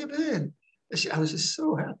 Mom, where you been? I was just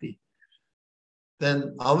so happy.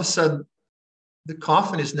 Then all of a sudden, the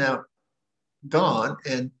coffin is now gone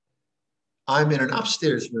and I'm in an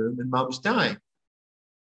upstairs room and Mom's dying.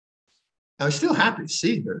 I was still happy to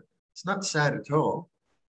see her. It's not sad at all.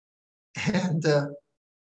 And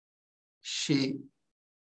she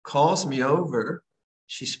calls me over.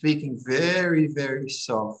 She's speaking very, very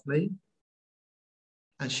softly.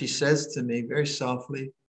 And she says to me very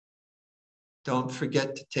softly, "Don't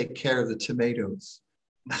forget to take care of the tomatoes."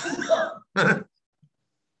 It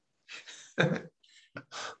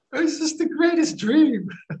was just the greatest dream.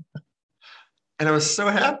 And I was so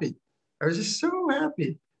happy. I was just so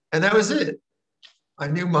happy. And that was it. I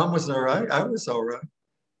knew Mom was all right. I was all right.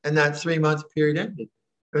 And that 3-month period ended.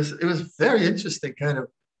 It was very interesting, kind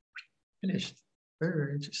of finished. Very,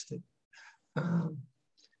 very interesting.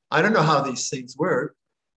 I don't know how these things work,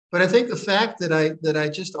 but I think the fact that I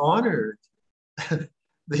just honored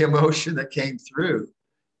the emotion that came through,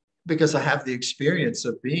 because I have the experience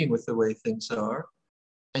of being with the way things are,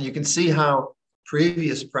 and you can see how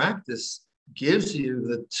previous practice gives you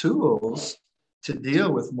the tools to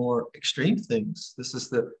deal with more extreme things. This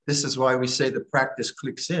is why we say the practice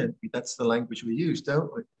clicks in. That's the language we use,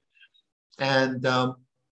 don't we? And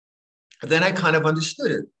then I kind of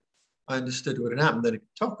understood it. I understood what had happened. Then I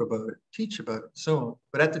could talk about it, teach about it, and so on.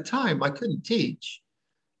 But at the time, I couldn't teach,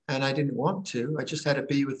 and I didn't want to. I just had to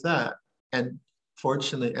be with that. And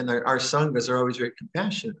fortunately, and our sanghas are always very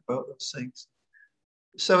compassionate about those things.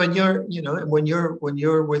 So when you're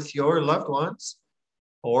with your loved ones,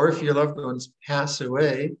 or if your loved ones pass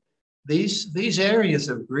away, these areas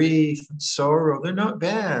of grief and sorrow, they're not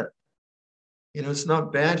bad. It's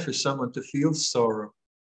not bad for someone to feel sorrow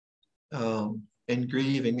and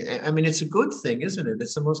grieving. I mean, it's a good thing, isn't it?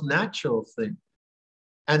 It's the most natural thing.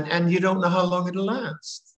 And you don't know how long it'll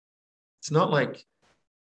last. It's not like,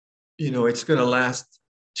 it's going to last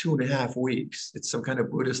 2.5 weeks. It's some kind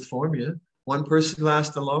of Buddhist formula. One person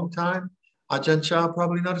lasts a long time. Ajahn Chah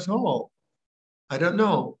probably not at all. I don't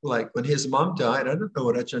know. Like when his mom died, I don't know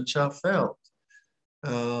what Ajahn Chah felt.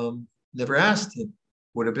 Never asked him.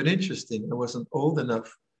 Would have been interesting. I wasn't old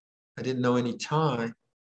enough. I didn't know any Thai.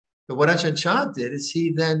 But what Ajahn Chah did is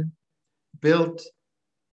he then built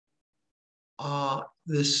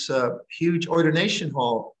this huge ordination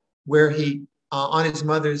hall where he, on his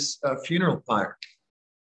mother's funeral pyre.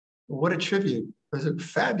 What a tribute. It was a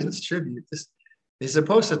fabulous tribute. This is a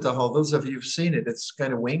Posata hall. Those of you who've seen it, it's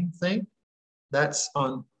kind of wing thing. That's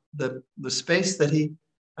on the space that he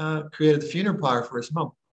created the funeral pyre for his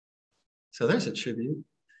mom. So there's a tribute.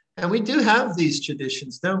 And we do have these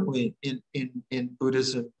traditions, don't we, in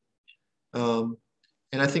Buddhism. And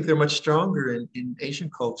I think they're much stronger in Asian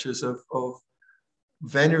cultures of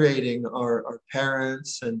venerating our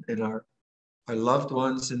parents and our loved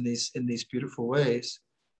ones in these beautiful ways.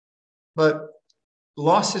 But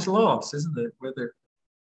loss is loss, isn't it? Whether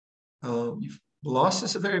loss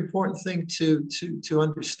is a very important thing to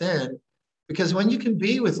understand, because when you can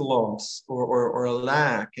be with loss or a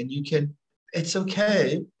lack, and it's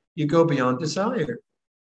okay, you go beyond desire.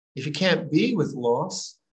 If you can't be with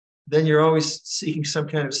loss, then you're always seeking some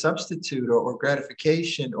kind of substitute or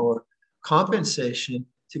gratification or compensation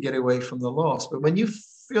to get away from the loss. But when you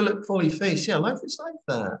feel it fully face, life is like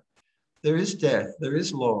that. There is death, there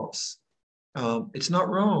is loss. It's not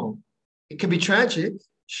wrong. It can be tragic,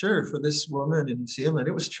 sure, for this woman in New Zealand.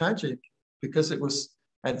 It was tragic because it was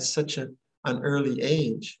at such an early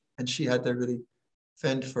age, and she had to really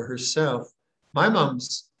fend for herself. My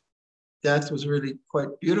mom's death was really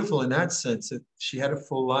quite beautiful in that sense, that she had a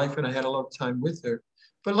full life and I had a lot of time with her.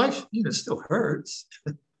 But life, still hurts.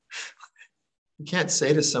 You can't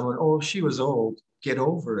say to someone, "Oh, she was old." get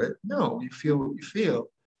over it. No, you feel what you feel.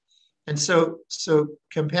 And so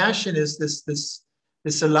compassion is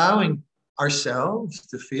this allowing ourselves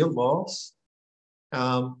to feel loss.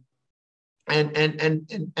 And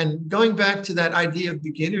going back to that idea of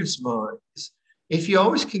beginner's mind, if you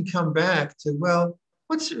always can come back to, well,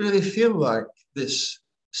 what's it really feel like, this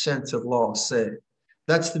sense of loss, say?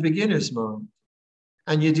 That's the beginner's mind.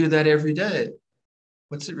 And you do that every day.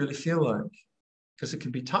 What's it really feel like? Because it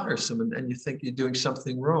can be tiresome and you think you're doing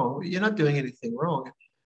something wrong. You're not doing anything wrong, you're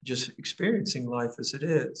just experiencing life as it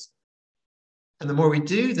is. And the more we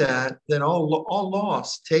do that, then all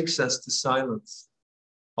loss takes us to silence.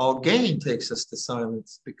 All gain takes us to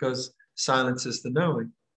silence, because silence is the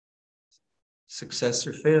knowing. Success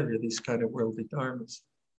or failure, these kind of worldly dharmas.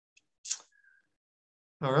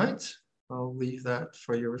 All right, I'll leave that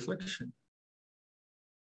for your reflection.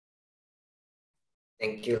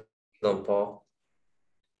 Thank you, Luang Por.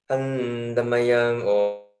 Handamayam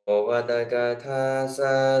o vadagata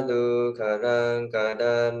sadhu karang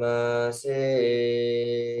kadamase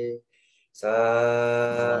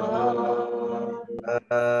sadhu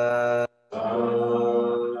sadhu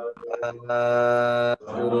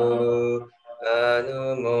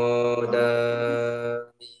anumodami.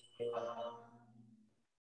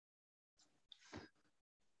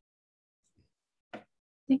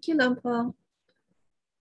 Thank you, Laung Por.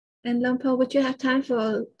 And Laung Por, would you have time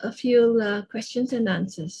for a few questions and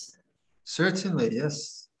answers? Certainly,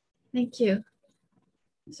 yes. Thank you.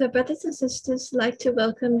 So brothers and sisters, I'd like to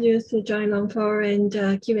welcome you to join Laung Por and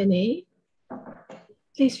Q&A.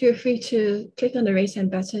 Please feel free to click on the raise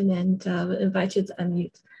hand button and we'll invite you to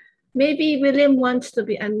unmute. Maybe William wants to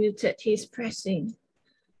be unmuted. He's pressing.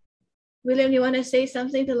 William, you want to say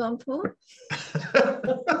something to Laung Por?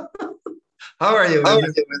 How are you,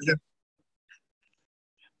 William?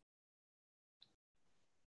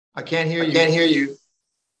 I can't hear you.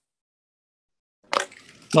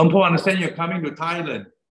 Laung Por, I understand you're coming to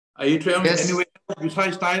Thailand. Are you traveling Yes. anywhere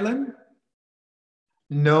besides Thailand?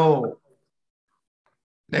 No.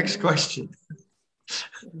 Next question.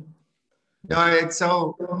 No, it's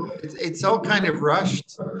all kind of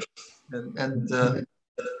rushed, and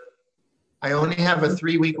I only have a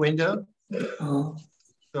 3-week window.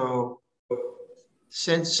 So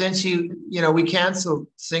since we canceled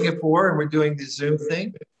Singapore and we're doing the Zoom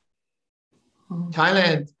thing,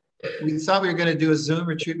 Thailand, we thought we were going to do a Zoom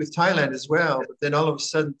retreat with Thailand as well, but then all of a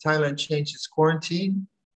sudden Thailand changed its quarantine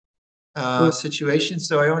situation.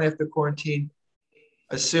 So I only have to quarantine,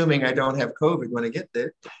 assuming I don't have COVID when I get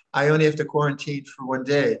there. I only have to quarantine for 1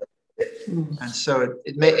 day. And so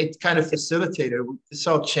it kind of facilitated. It's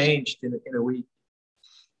all changed in a week.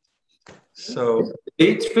 So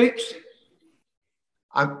Dates fixed?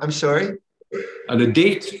 I'm sorry? Are the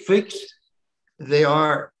dates fixed? They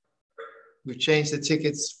are. We've changed the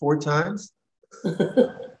tickets 4 times.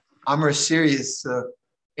 I'm a serious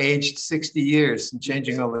aged 60 years and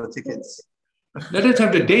changing all the tickets. Let us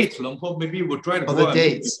have the dates, Laung Por. Maybe we'll try to go. The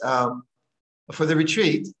dates. For the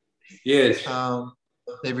retreat. Yes.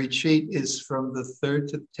 The retreat is from the 3rd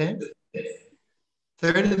to the 10th.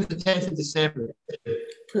 3rd to the 10th of December.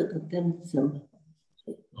 3rd to 10th December.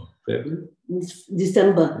 Oh, February?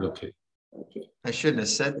 December. Okay. I shouldn't have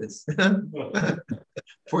said this.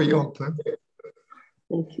 For your purpose.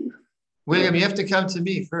 Thank you. William, you have to come to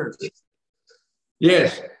me first.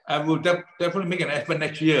 Yes, I will definitely make an effort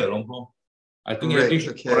next year, Laung Por. I think everything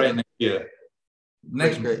should be right next year.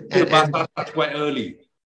 Next year, starts quite early.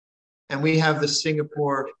 And we have the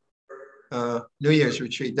Singapore New Year's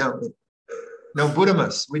retreat, don't we? No,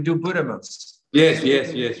 Buddhamas. We do Buddhamas. Yes.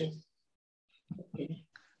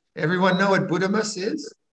 Everyone know what Buddhamas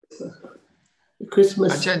is?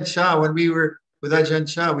 Christmas. Ajahn Chah, when we were with Ajahn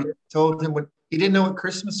Chah, we told him he didn't know what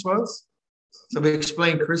Christmas was. So we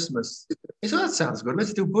explained Christmas. He said, that sounds good.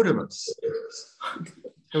 Let's do Buddhamas.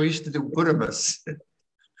 So we used to do Buddhamas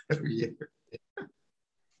every year.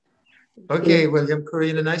 Okay, William,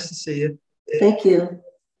 Corina, nice to see you. Thank you.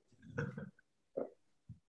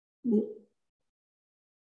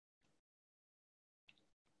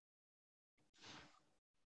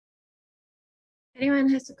 Anyone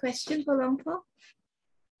has a question for Laung Por?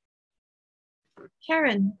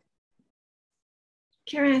 Karen,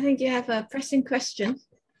 I think you have a pressing question.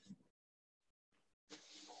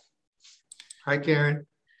 Hi, Karen.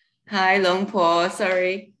 Hi, Laung Por.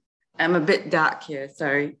 Sorry, I'm a bit dark here.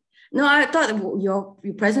 Sorry. No, I thought your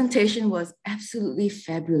presentation was absolutely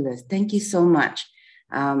fabulous. Thank you so much.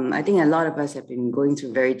 I think a lot of us have been going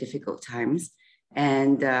through very difficult times.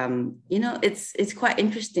 And, it's quite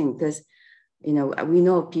interesting because You know, we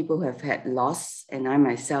know people who have had loss, and I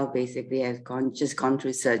myself basically have just gone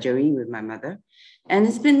through surgery with my mother. And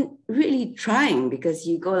it's been really trying because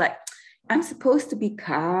you go like, I'm supposed to be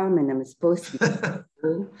calm and I'm supposed to be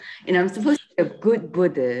cool, and I'm supposed to be a good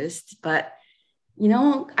Buddhist, but you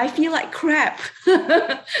know, I feel like crap.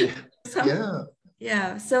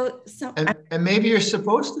 Yeah. So and maybe you're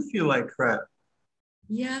supposed to feel like crap.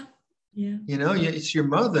 Yeah. Yeah. You know, it's your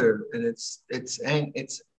mother, and it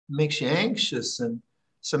makes you anxious, and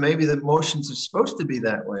so maybe the emotions are supposed to be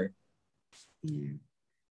that way. Yeah.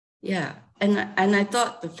 Yeah. And I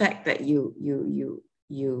thought the fact that it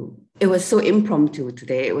was so impromptu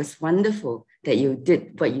today. It was wonderful that you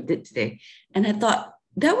did what you did today. And I thought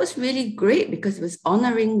that was really great because it was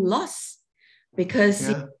honoring loss.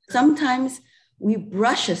 Because sometimes we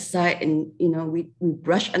brush aside and, you know, we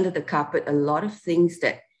brush under the carpet a lot of things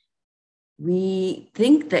that we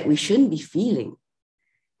think that we shouldn't be feeling.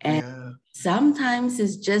 And sometimes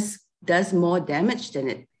it just does more damage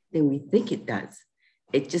than we think it does.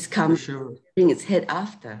 It just comes in its head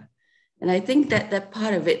after. And I think that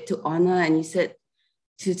part of it to honor, and you said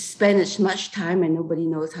to spend as much time, and nobody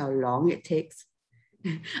knows how long it takes.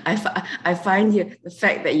 I find the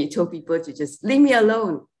fact that you told people to just leave me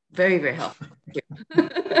alone very, very helpful.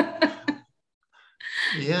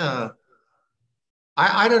 Yeah.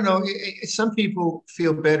 I don't know. Some people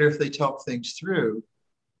feel better if they talk things through.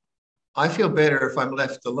 I feel better if I'm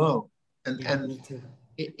left alone. And me too.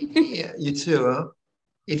 You too, huh?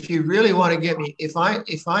 If you really want to get me, if I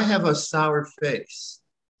have a sour face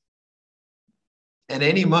and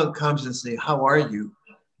any monk comes and say, "How are you?"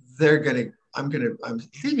 I'm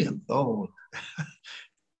leave me alone.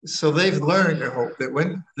 So they've learned, I hope, that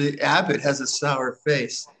when the abbot has a sour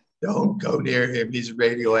face, don't go near him. He's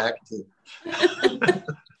radioactive.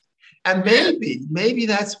 And maybe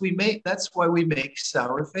that's why we make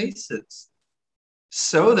sour faces,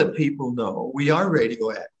 so that people know we are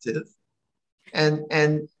radioactive.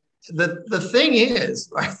 And the thing is,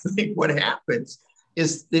 I think what happens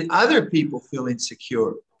is that other people feel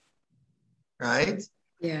insecure, right?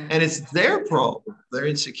 Yeah. And it's their problem, their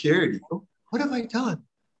insecurity. Oh, what have I done?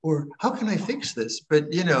 Or how can I fix this?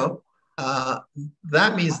 But you know,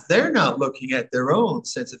 that means they're not looking at their own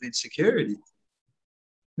sense of insecurity.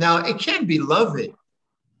 Now, it can be loving.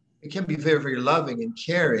 It can be very, very loving and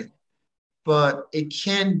caring, but it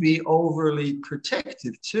can be overly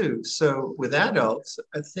protective too. So with adults,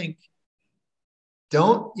 I think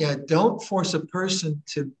don't force a person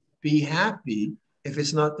to be happy if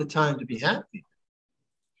it's not the time to be happy.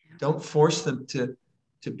 Don't force them to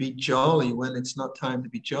be jolly when it's not time to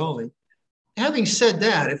be jolly. Having said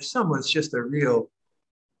that, if someone's just a real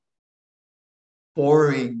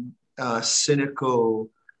boring, cynical,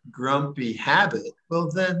 grumpy habit, well,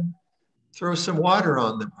 then throw some water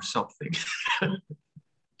on them or something.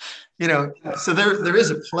 You know, so there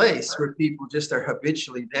is a place where people just are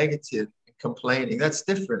habitually negative and complaining. That's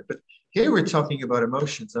different. But here we're talking about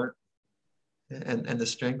emotions, aren't we? And the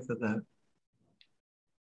strength of that.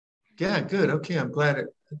 Yeah, good. Okay, I'm glad it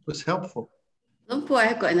was helpful. Luang Por,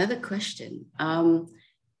 I've got another question.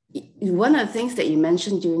 One of the things that you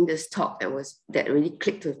mentioned during this talk that really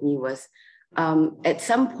clicked with me was at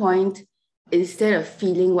some point, instead of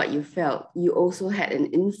feeling what you felt, you also had an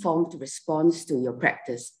informed response to your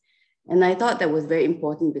practice. And I thought that was very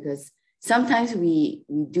important because sometimes we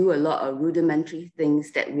do a lot of rudimentary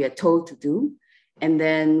things that we are told to do, and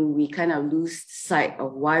then we kind of lose sight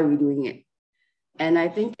of why we're doing it. And I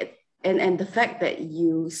think, and the fact that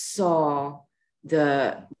you saw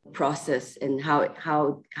the process and how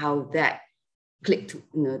that clicked,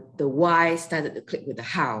 you know, the why started to click with the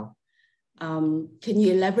how. Can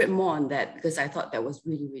you elaborate more on that? Because I thought that was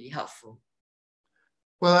really, really helpful.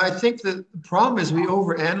 Well, I think the problem is we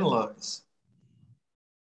overanalyze.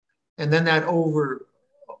 And then that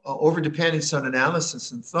over-dependence on analysis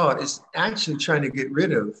and thought is actually trying to get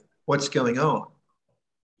rid of what's going on.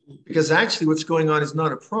 Because actually what's going on is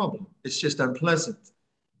not a problem. It's just unpleasant.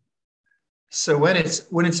 So when it's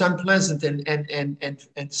unpleasant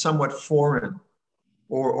and somewhat foreign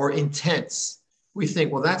or intense, we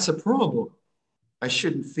think, well, that's a problem. I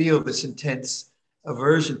shouldn't feel this intense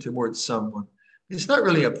aversion towards someone. It's not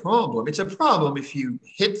really a problem. It's a problem if you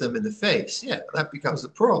hit them in the face. Yeah, that becomes a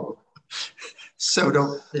problem. So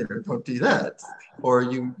don't do that. Or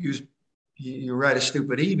you write a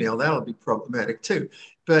stupid email, that'll be problematic too.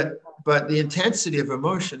 But the intensity of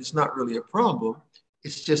emotion is not really a problem.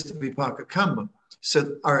 It's just a vipaka kamma.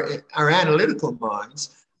 So our analytical minds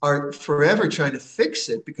are forever trying to fix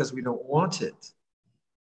it because we don't want it.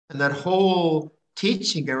 And that whole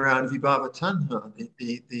teaching around vibhava tanha,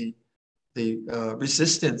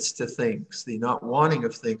 resistance to things, the not wanting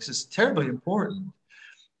of things is terribly important,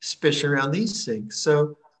 especially around these things.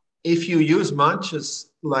 So if you use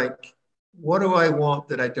mantras like, what do I want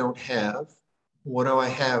that I don't have? What do I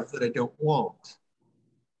have that I don't want?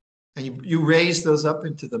 And you raise those up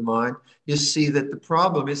into the mind, you see that the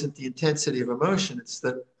problem isn't the intensity of emotion, it's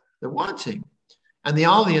the wanting. And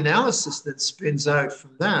all the analysis that spins out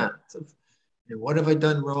from that, of, you know, what have I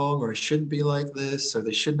done wrong, or I shouldn't be like this, or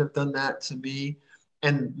they shouldn't have done that to me.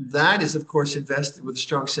 And that is, of course, invested with a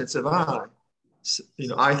strong sense of I. You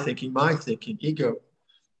know, I thinking, my thinking, ego.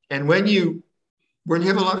 And when you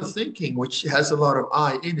have a lot of thinking, which has a lot of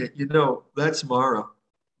I in it, you know, that's Mara.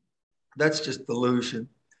 That's just delusion.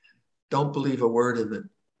 Don't believe a word of it.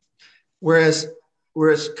 Whereas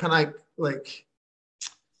kind of like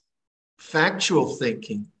factual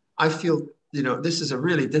thinking, I feel, you know, this is a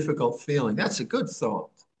really difficult feeling. That's a good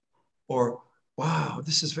thought. Or, wow,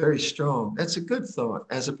 this is very strong. That's a good thought,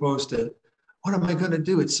 as opposed to, what am I going to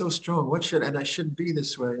do? It's so strong. And I shouldn't be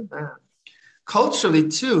this way and that. Culturally,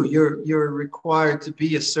 too, you're required to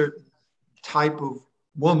be a certain type of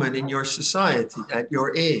woman in your society at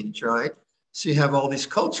your age, right? So you have all these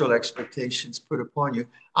cultural expectations put upon you.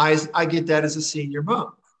 I get that as a senior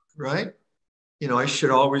monk, right? You know, I should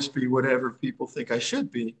always be whatever people think I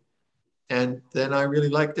should be. And then I really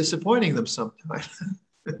like disappointing them sometimes.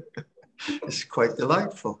 It's quite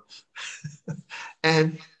delightful.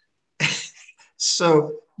 And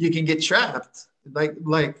so you can get trapped. Like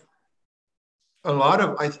a lot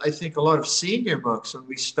of, I think a lot of senior monks, when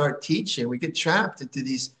we start teaching, we get trapped into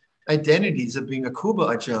these identities of being a Kuba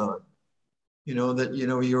Ajahn. You know, that, you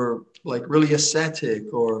know, you're like really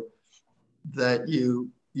ascetic, or that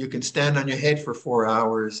you can stand on your head for 4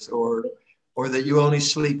 hours, or that you only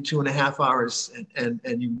sleep 2.5 hours and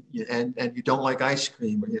you don't like ice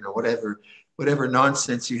cream, or, you know, whatever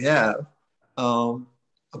nonsense you have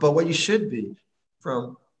about what you should be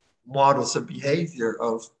from models of behavior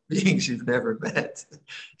of beings you've never met.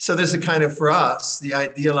 So there's a kind of, for us, the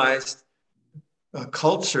idealized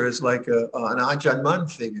culture is like an Ajahn Mun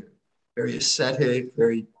figure. Very ascetic,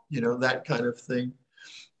 very, you know, that kind of thing.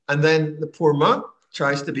 And then the poor monk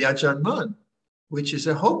tries to be Ajahn Mun, which is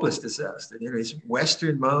a hopeless disaster. You know, he's a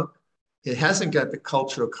Western monk. He hasn't got the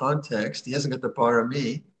cultural context. He hasn't got the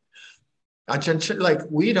barami. Ajahn, like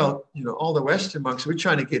we don't, you know, all the Western monks, we're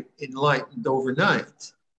trying to get enlightened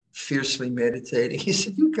overnight, fiercely meditating. He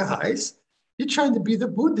said, you guys, you're trying to be the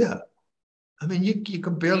Buddha. I mean, you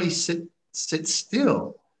can barely sit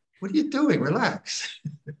still. What are you doing? Relax.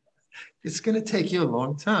 It's going to take you a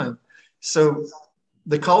long time. So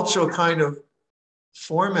the cultural kind of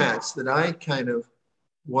formats that I kind of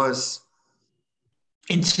was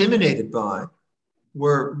intimidated by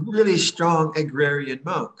were really strong agrarian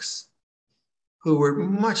monks who were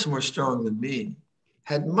much more strong than me,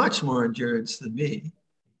 had much more endurance than me.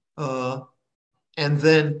 And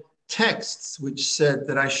then texts which said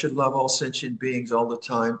that I should love all sentient beings all the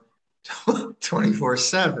time,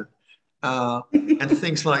 24/7. And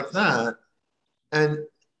things like that,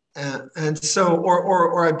 and so,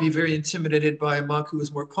 or I'd be very intimidated by a monk who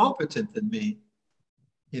was more competent than me,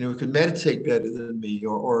 you know, who could meditate better than me,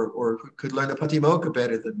 or who could learn a Patimokkha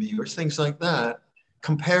better than me, or things like that.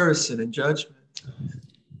 Comparison and judgment.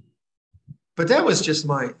 But that was just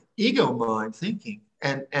my ego mind thinking,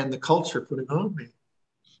 and the culture putting on me.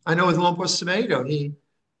 I know with Luang Por Sumedho,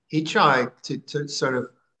 he tried to sort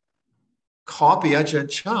of copy Ajahn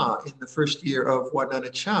Chah in the first year of Wat Nana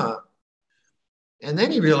Chah. And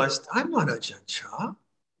then he realized, I'm not Ajahn Chah.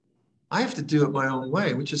 I have to do it my own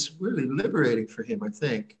way, which is really liberating for him, I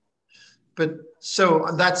think. But so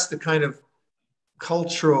that's the kind of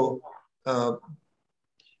cultural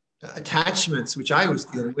attachments which I was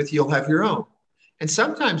dealing with. You'll have your own. And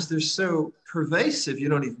sometimes they're so pervasive, you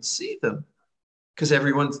don't even see them, because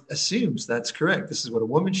everyone assumes that's correct. This is what a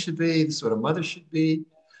woman should be. This is what a mother should be.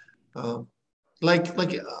 Like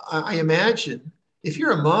I imagine if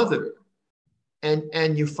you're a mother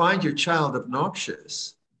and you find your child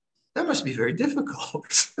obnoxious, that must be very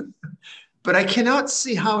difficult. But I cannot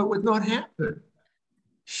see how it would not happen.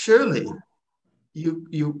 Surely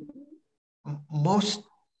most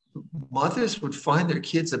mothers would find their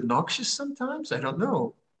kids obnoxious sometimes. I don't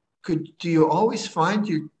know. Do you always find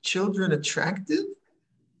your children attractive?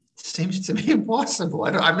 It seems to me impossible.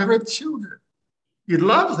 I've never had children. You'd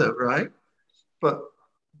love them, right?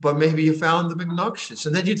 But maybe you found them obnoxious.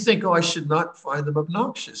 And then you'd think, oh, I should not find them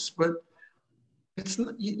obnoxious. But it's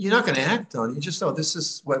not, you're not going to act on it. You just, oh, this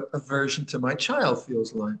is what aversion to my child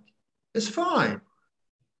feels like. It's fine.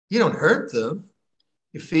 You don't hurt them.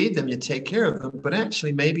 You feed them, you take care of them. But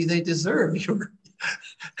actually, maybe they deserve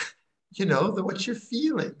you know, what you're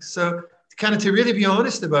feeling. So kind of to really be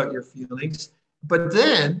honest about your feelings, but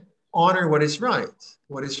then honor what is right.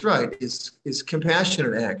 What is right is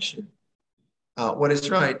compassionate action. What is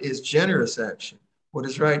right is generous action. What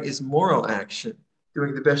is right is moral action,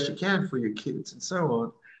 doing the best you can for your kids and so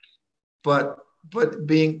on. But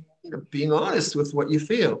being, you know, being honest with what you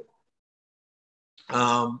feel.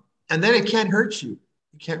 And then it can't hurt you.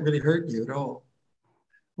 It can't really hurt you at all.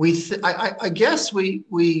 I guess we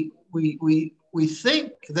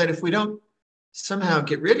think that if we don't somehow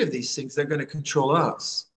get rid of these things, they're going to control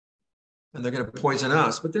us and they're going to poison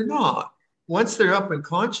us, but they're not. Once they're up in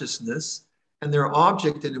consciousness and they're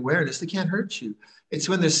object in awareness, they can't hurt you. It's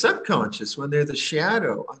when they're subconscious, when they're the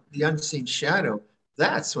shadow, the unseen shadow,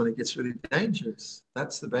 that's when it gets really dangerous.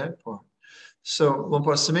 That's the bad part. So Luang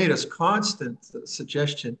Por Sumedho's constant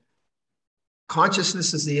suggestion,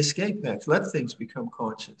 consciousness is the escape hatch. Let things become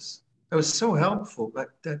conscious. That was so helpful,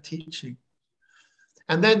 that teaching.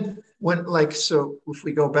 And then when, like, so if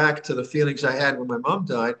we go back to the feelings I had when my mom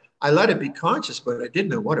died, I let it be conscious, but I didn't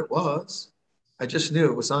know what it was. I just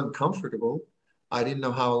knew it was uncomfortable. I didn't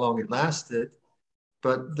know how long it lasted.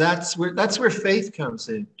 But that's where faith comes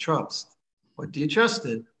in, trust. What do you trust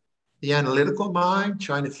in? The analytical mind,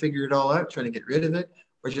 trying to figure it all out, trying to get rid of it,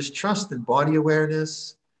 or just trust in body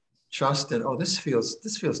awareness, trust in, oh, this feels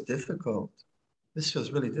difficult. This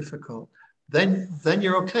feels really difficult. Then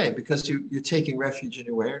you're okay because you're taking refuge in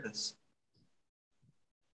awareness.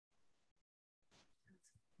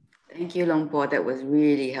 Thank you, Luang Por. That was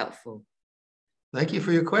really helpful. Thank you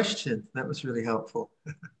for your question. That was really helpful.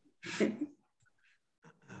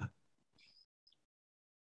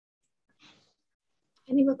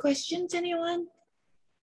 Any more questions, anyone?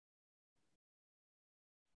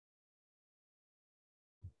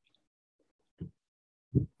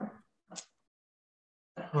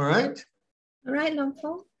 All right. All right, Luang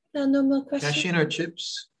Por. There are no more questions. Cash in our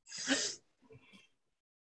chips.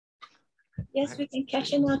 Yes, we can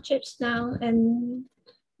cash in our chips now and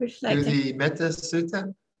reflect. Do the Metta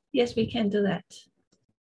Sutta? Yes, we can do that.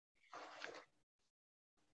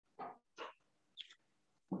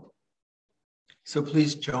 So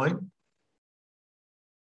please join.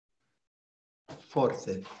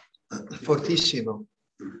 Forte. Fortissimo.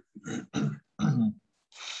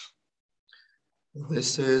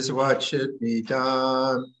 This is what should be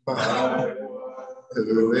done by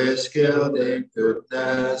who is skilled in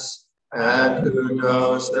goodness and who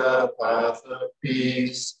knows the path of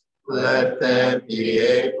peace. Let them be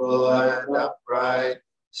able and upright,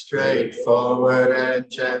 straightforward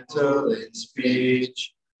and gentle in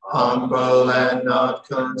speech, humble and not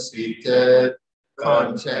conceited,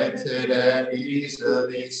 contented and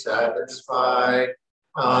easily satisfied,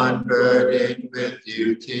 unburdened with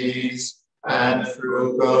duties, and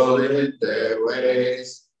frugal in their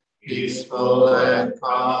ways, peaceful and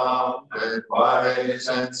calm and wise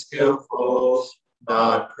and skillful,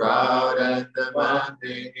 not proud and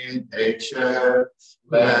demanding in nature.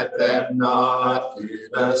 Let them not do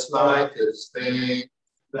the slightest thing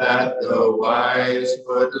that the wise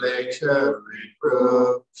would later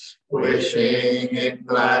reprove, wishing in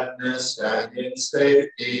gladness and in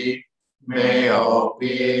safety. May all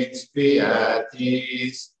beings be at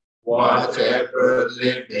ease, whatever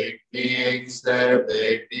living beings there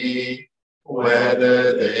may be,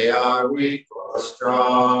 whether they are weak or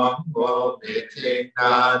strong, omitting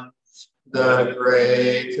none, the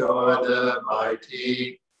great or the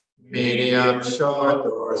mighty, medium, short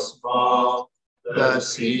or small, the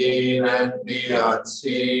seen and the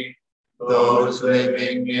unseen, those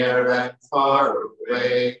living near and far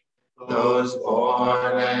away, those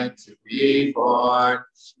born and to be born.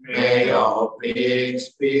 May all beings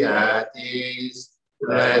be at ease.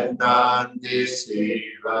 Let none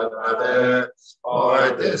deceive another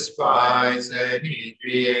or despise any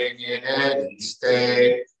being in any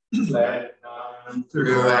state. Let none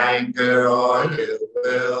through anger or ill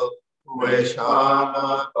will wish harm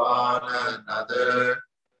upon another,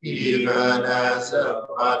 even as a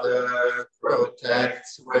mother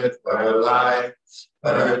protects with her life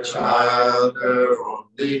her child, her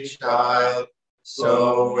only child,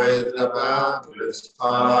 so with a boundless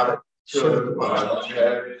heart should one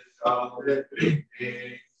cherish all living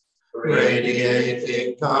beings,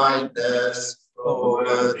 radiating kindness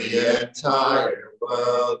over the entire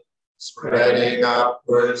world, spreading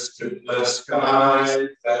upwards to the skies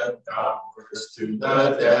and downwards to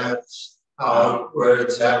the depths,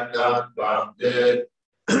 outwards and unbounded,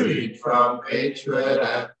 freed from hatred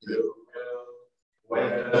and ill will,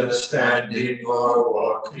 whether standing or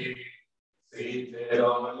walking, seated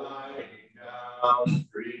or lying down,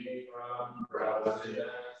 free from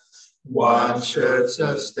drowsiness, one should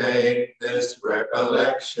sustain this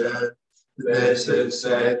recollection. This is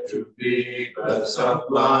said to be the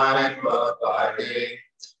sublime abiding,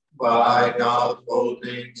 by not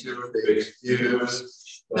holding to fixed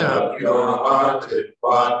views, the pure-hearted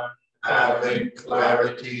one, having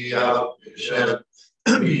clarity of vision,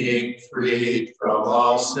 being freed from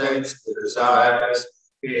all sense desires,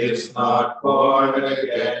 is not born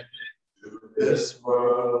again into this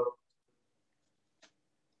world.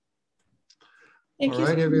 Thank you. All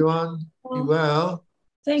right, everyone. Be well.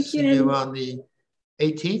 Thank See you. you on the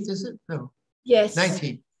 18th, is it? No. Yes.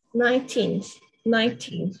 19th.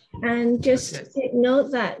 19th. And just take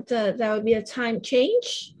note that there will be a time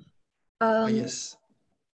change. Yes.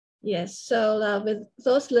 Yes. So with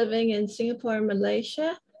those living in Singapore and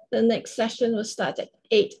Malaysia, the next session will start at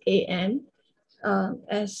 8 a.m.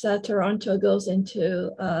 As Toronto goes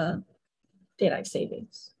into daylight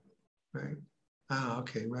savings. Right. Ah,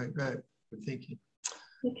 okay. Right. Good thinking.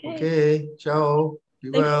 Okay. Okay. Ciao. Be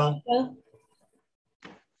well.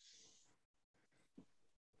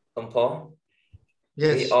 Luang Por,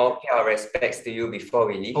 Yes. we all pay our respects to you before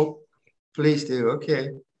we leave. Oh, please do. Okay.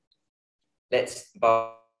 Let's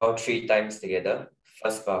bow 3 times together.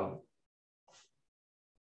 First bow.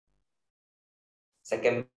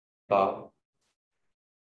 Second bow.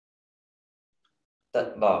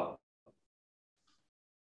 Third bow.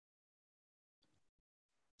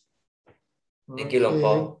 Thank you, Luang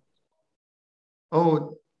Por.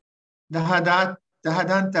 Oh,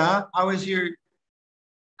 Dahadanta, how is your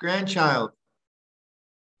grandchild?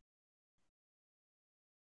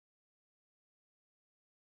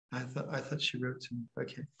 I thought she wrote to me.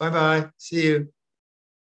 Okay. Bye-bye. See you.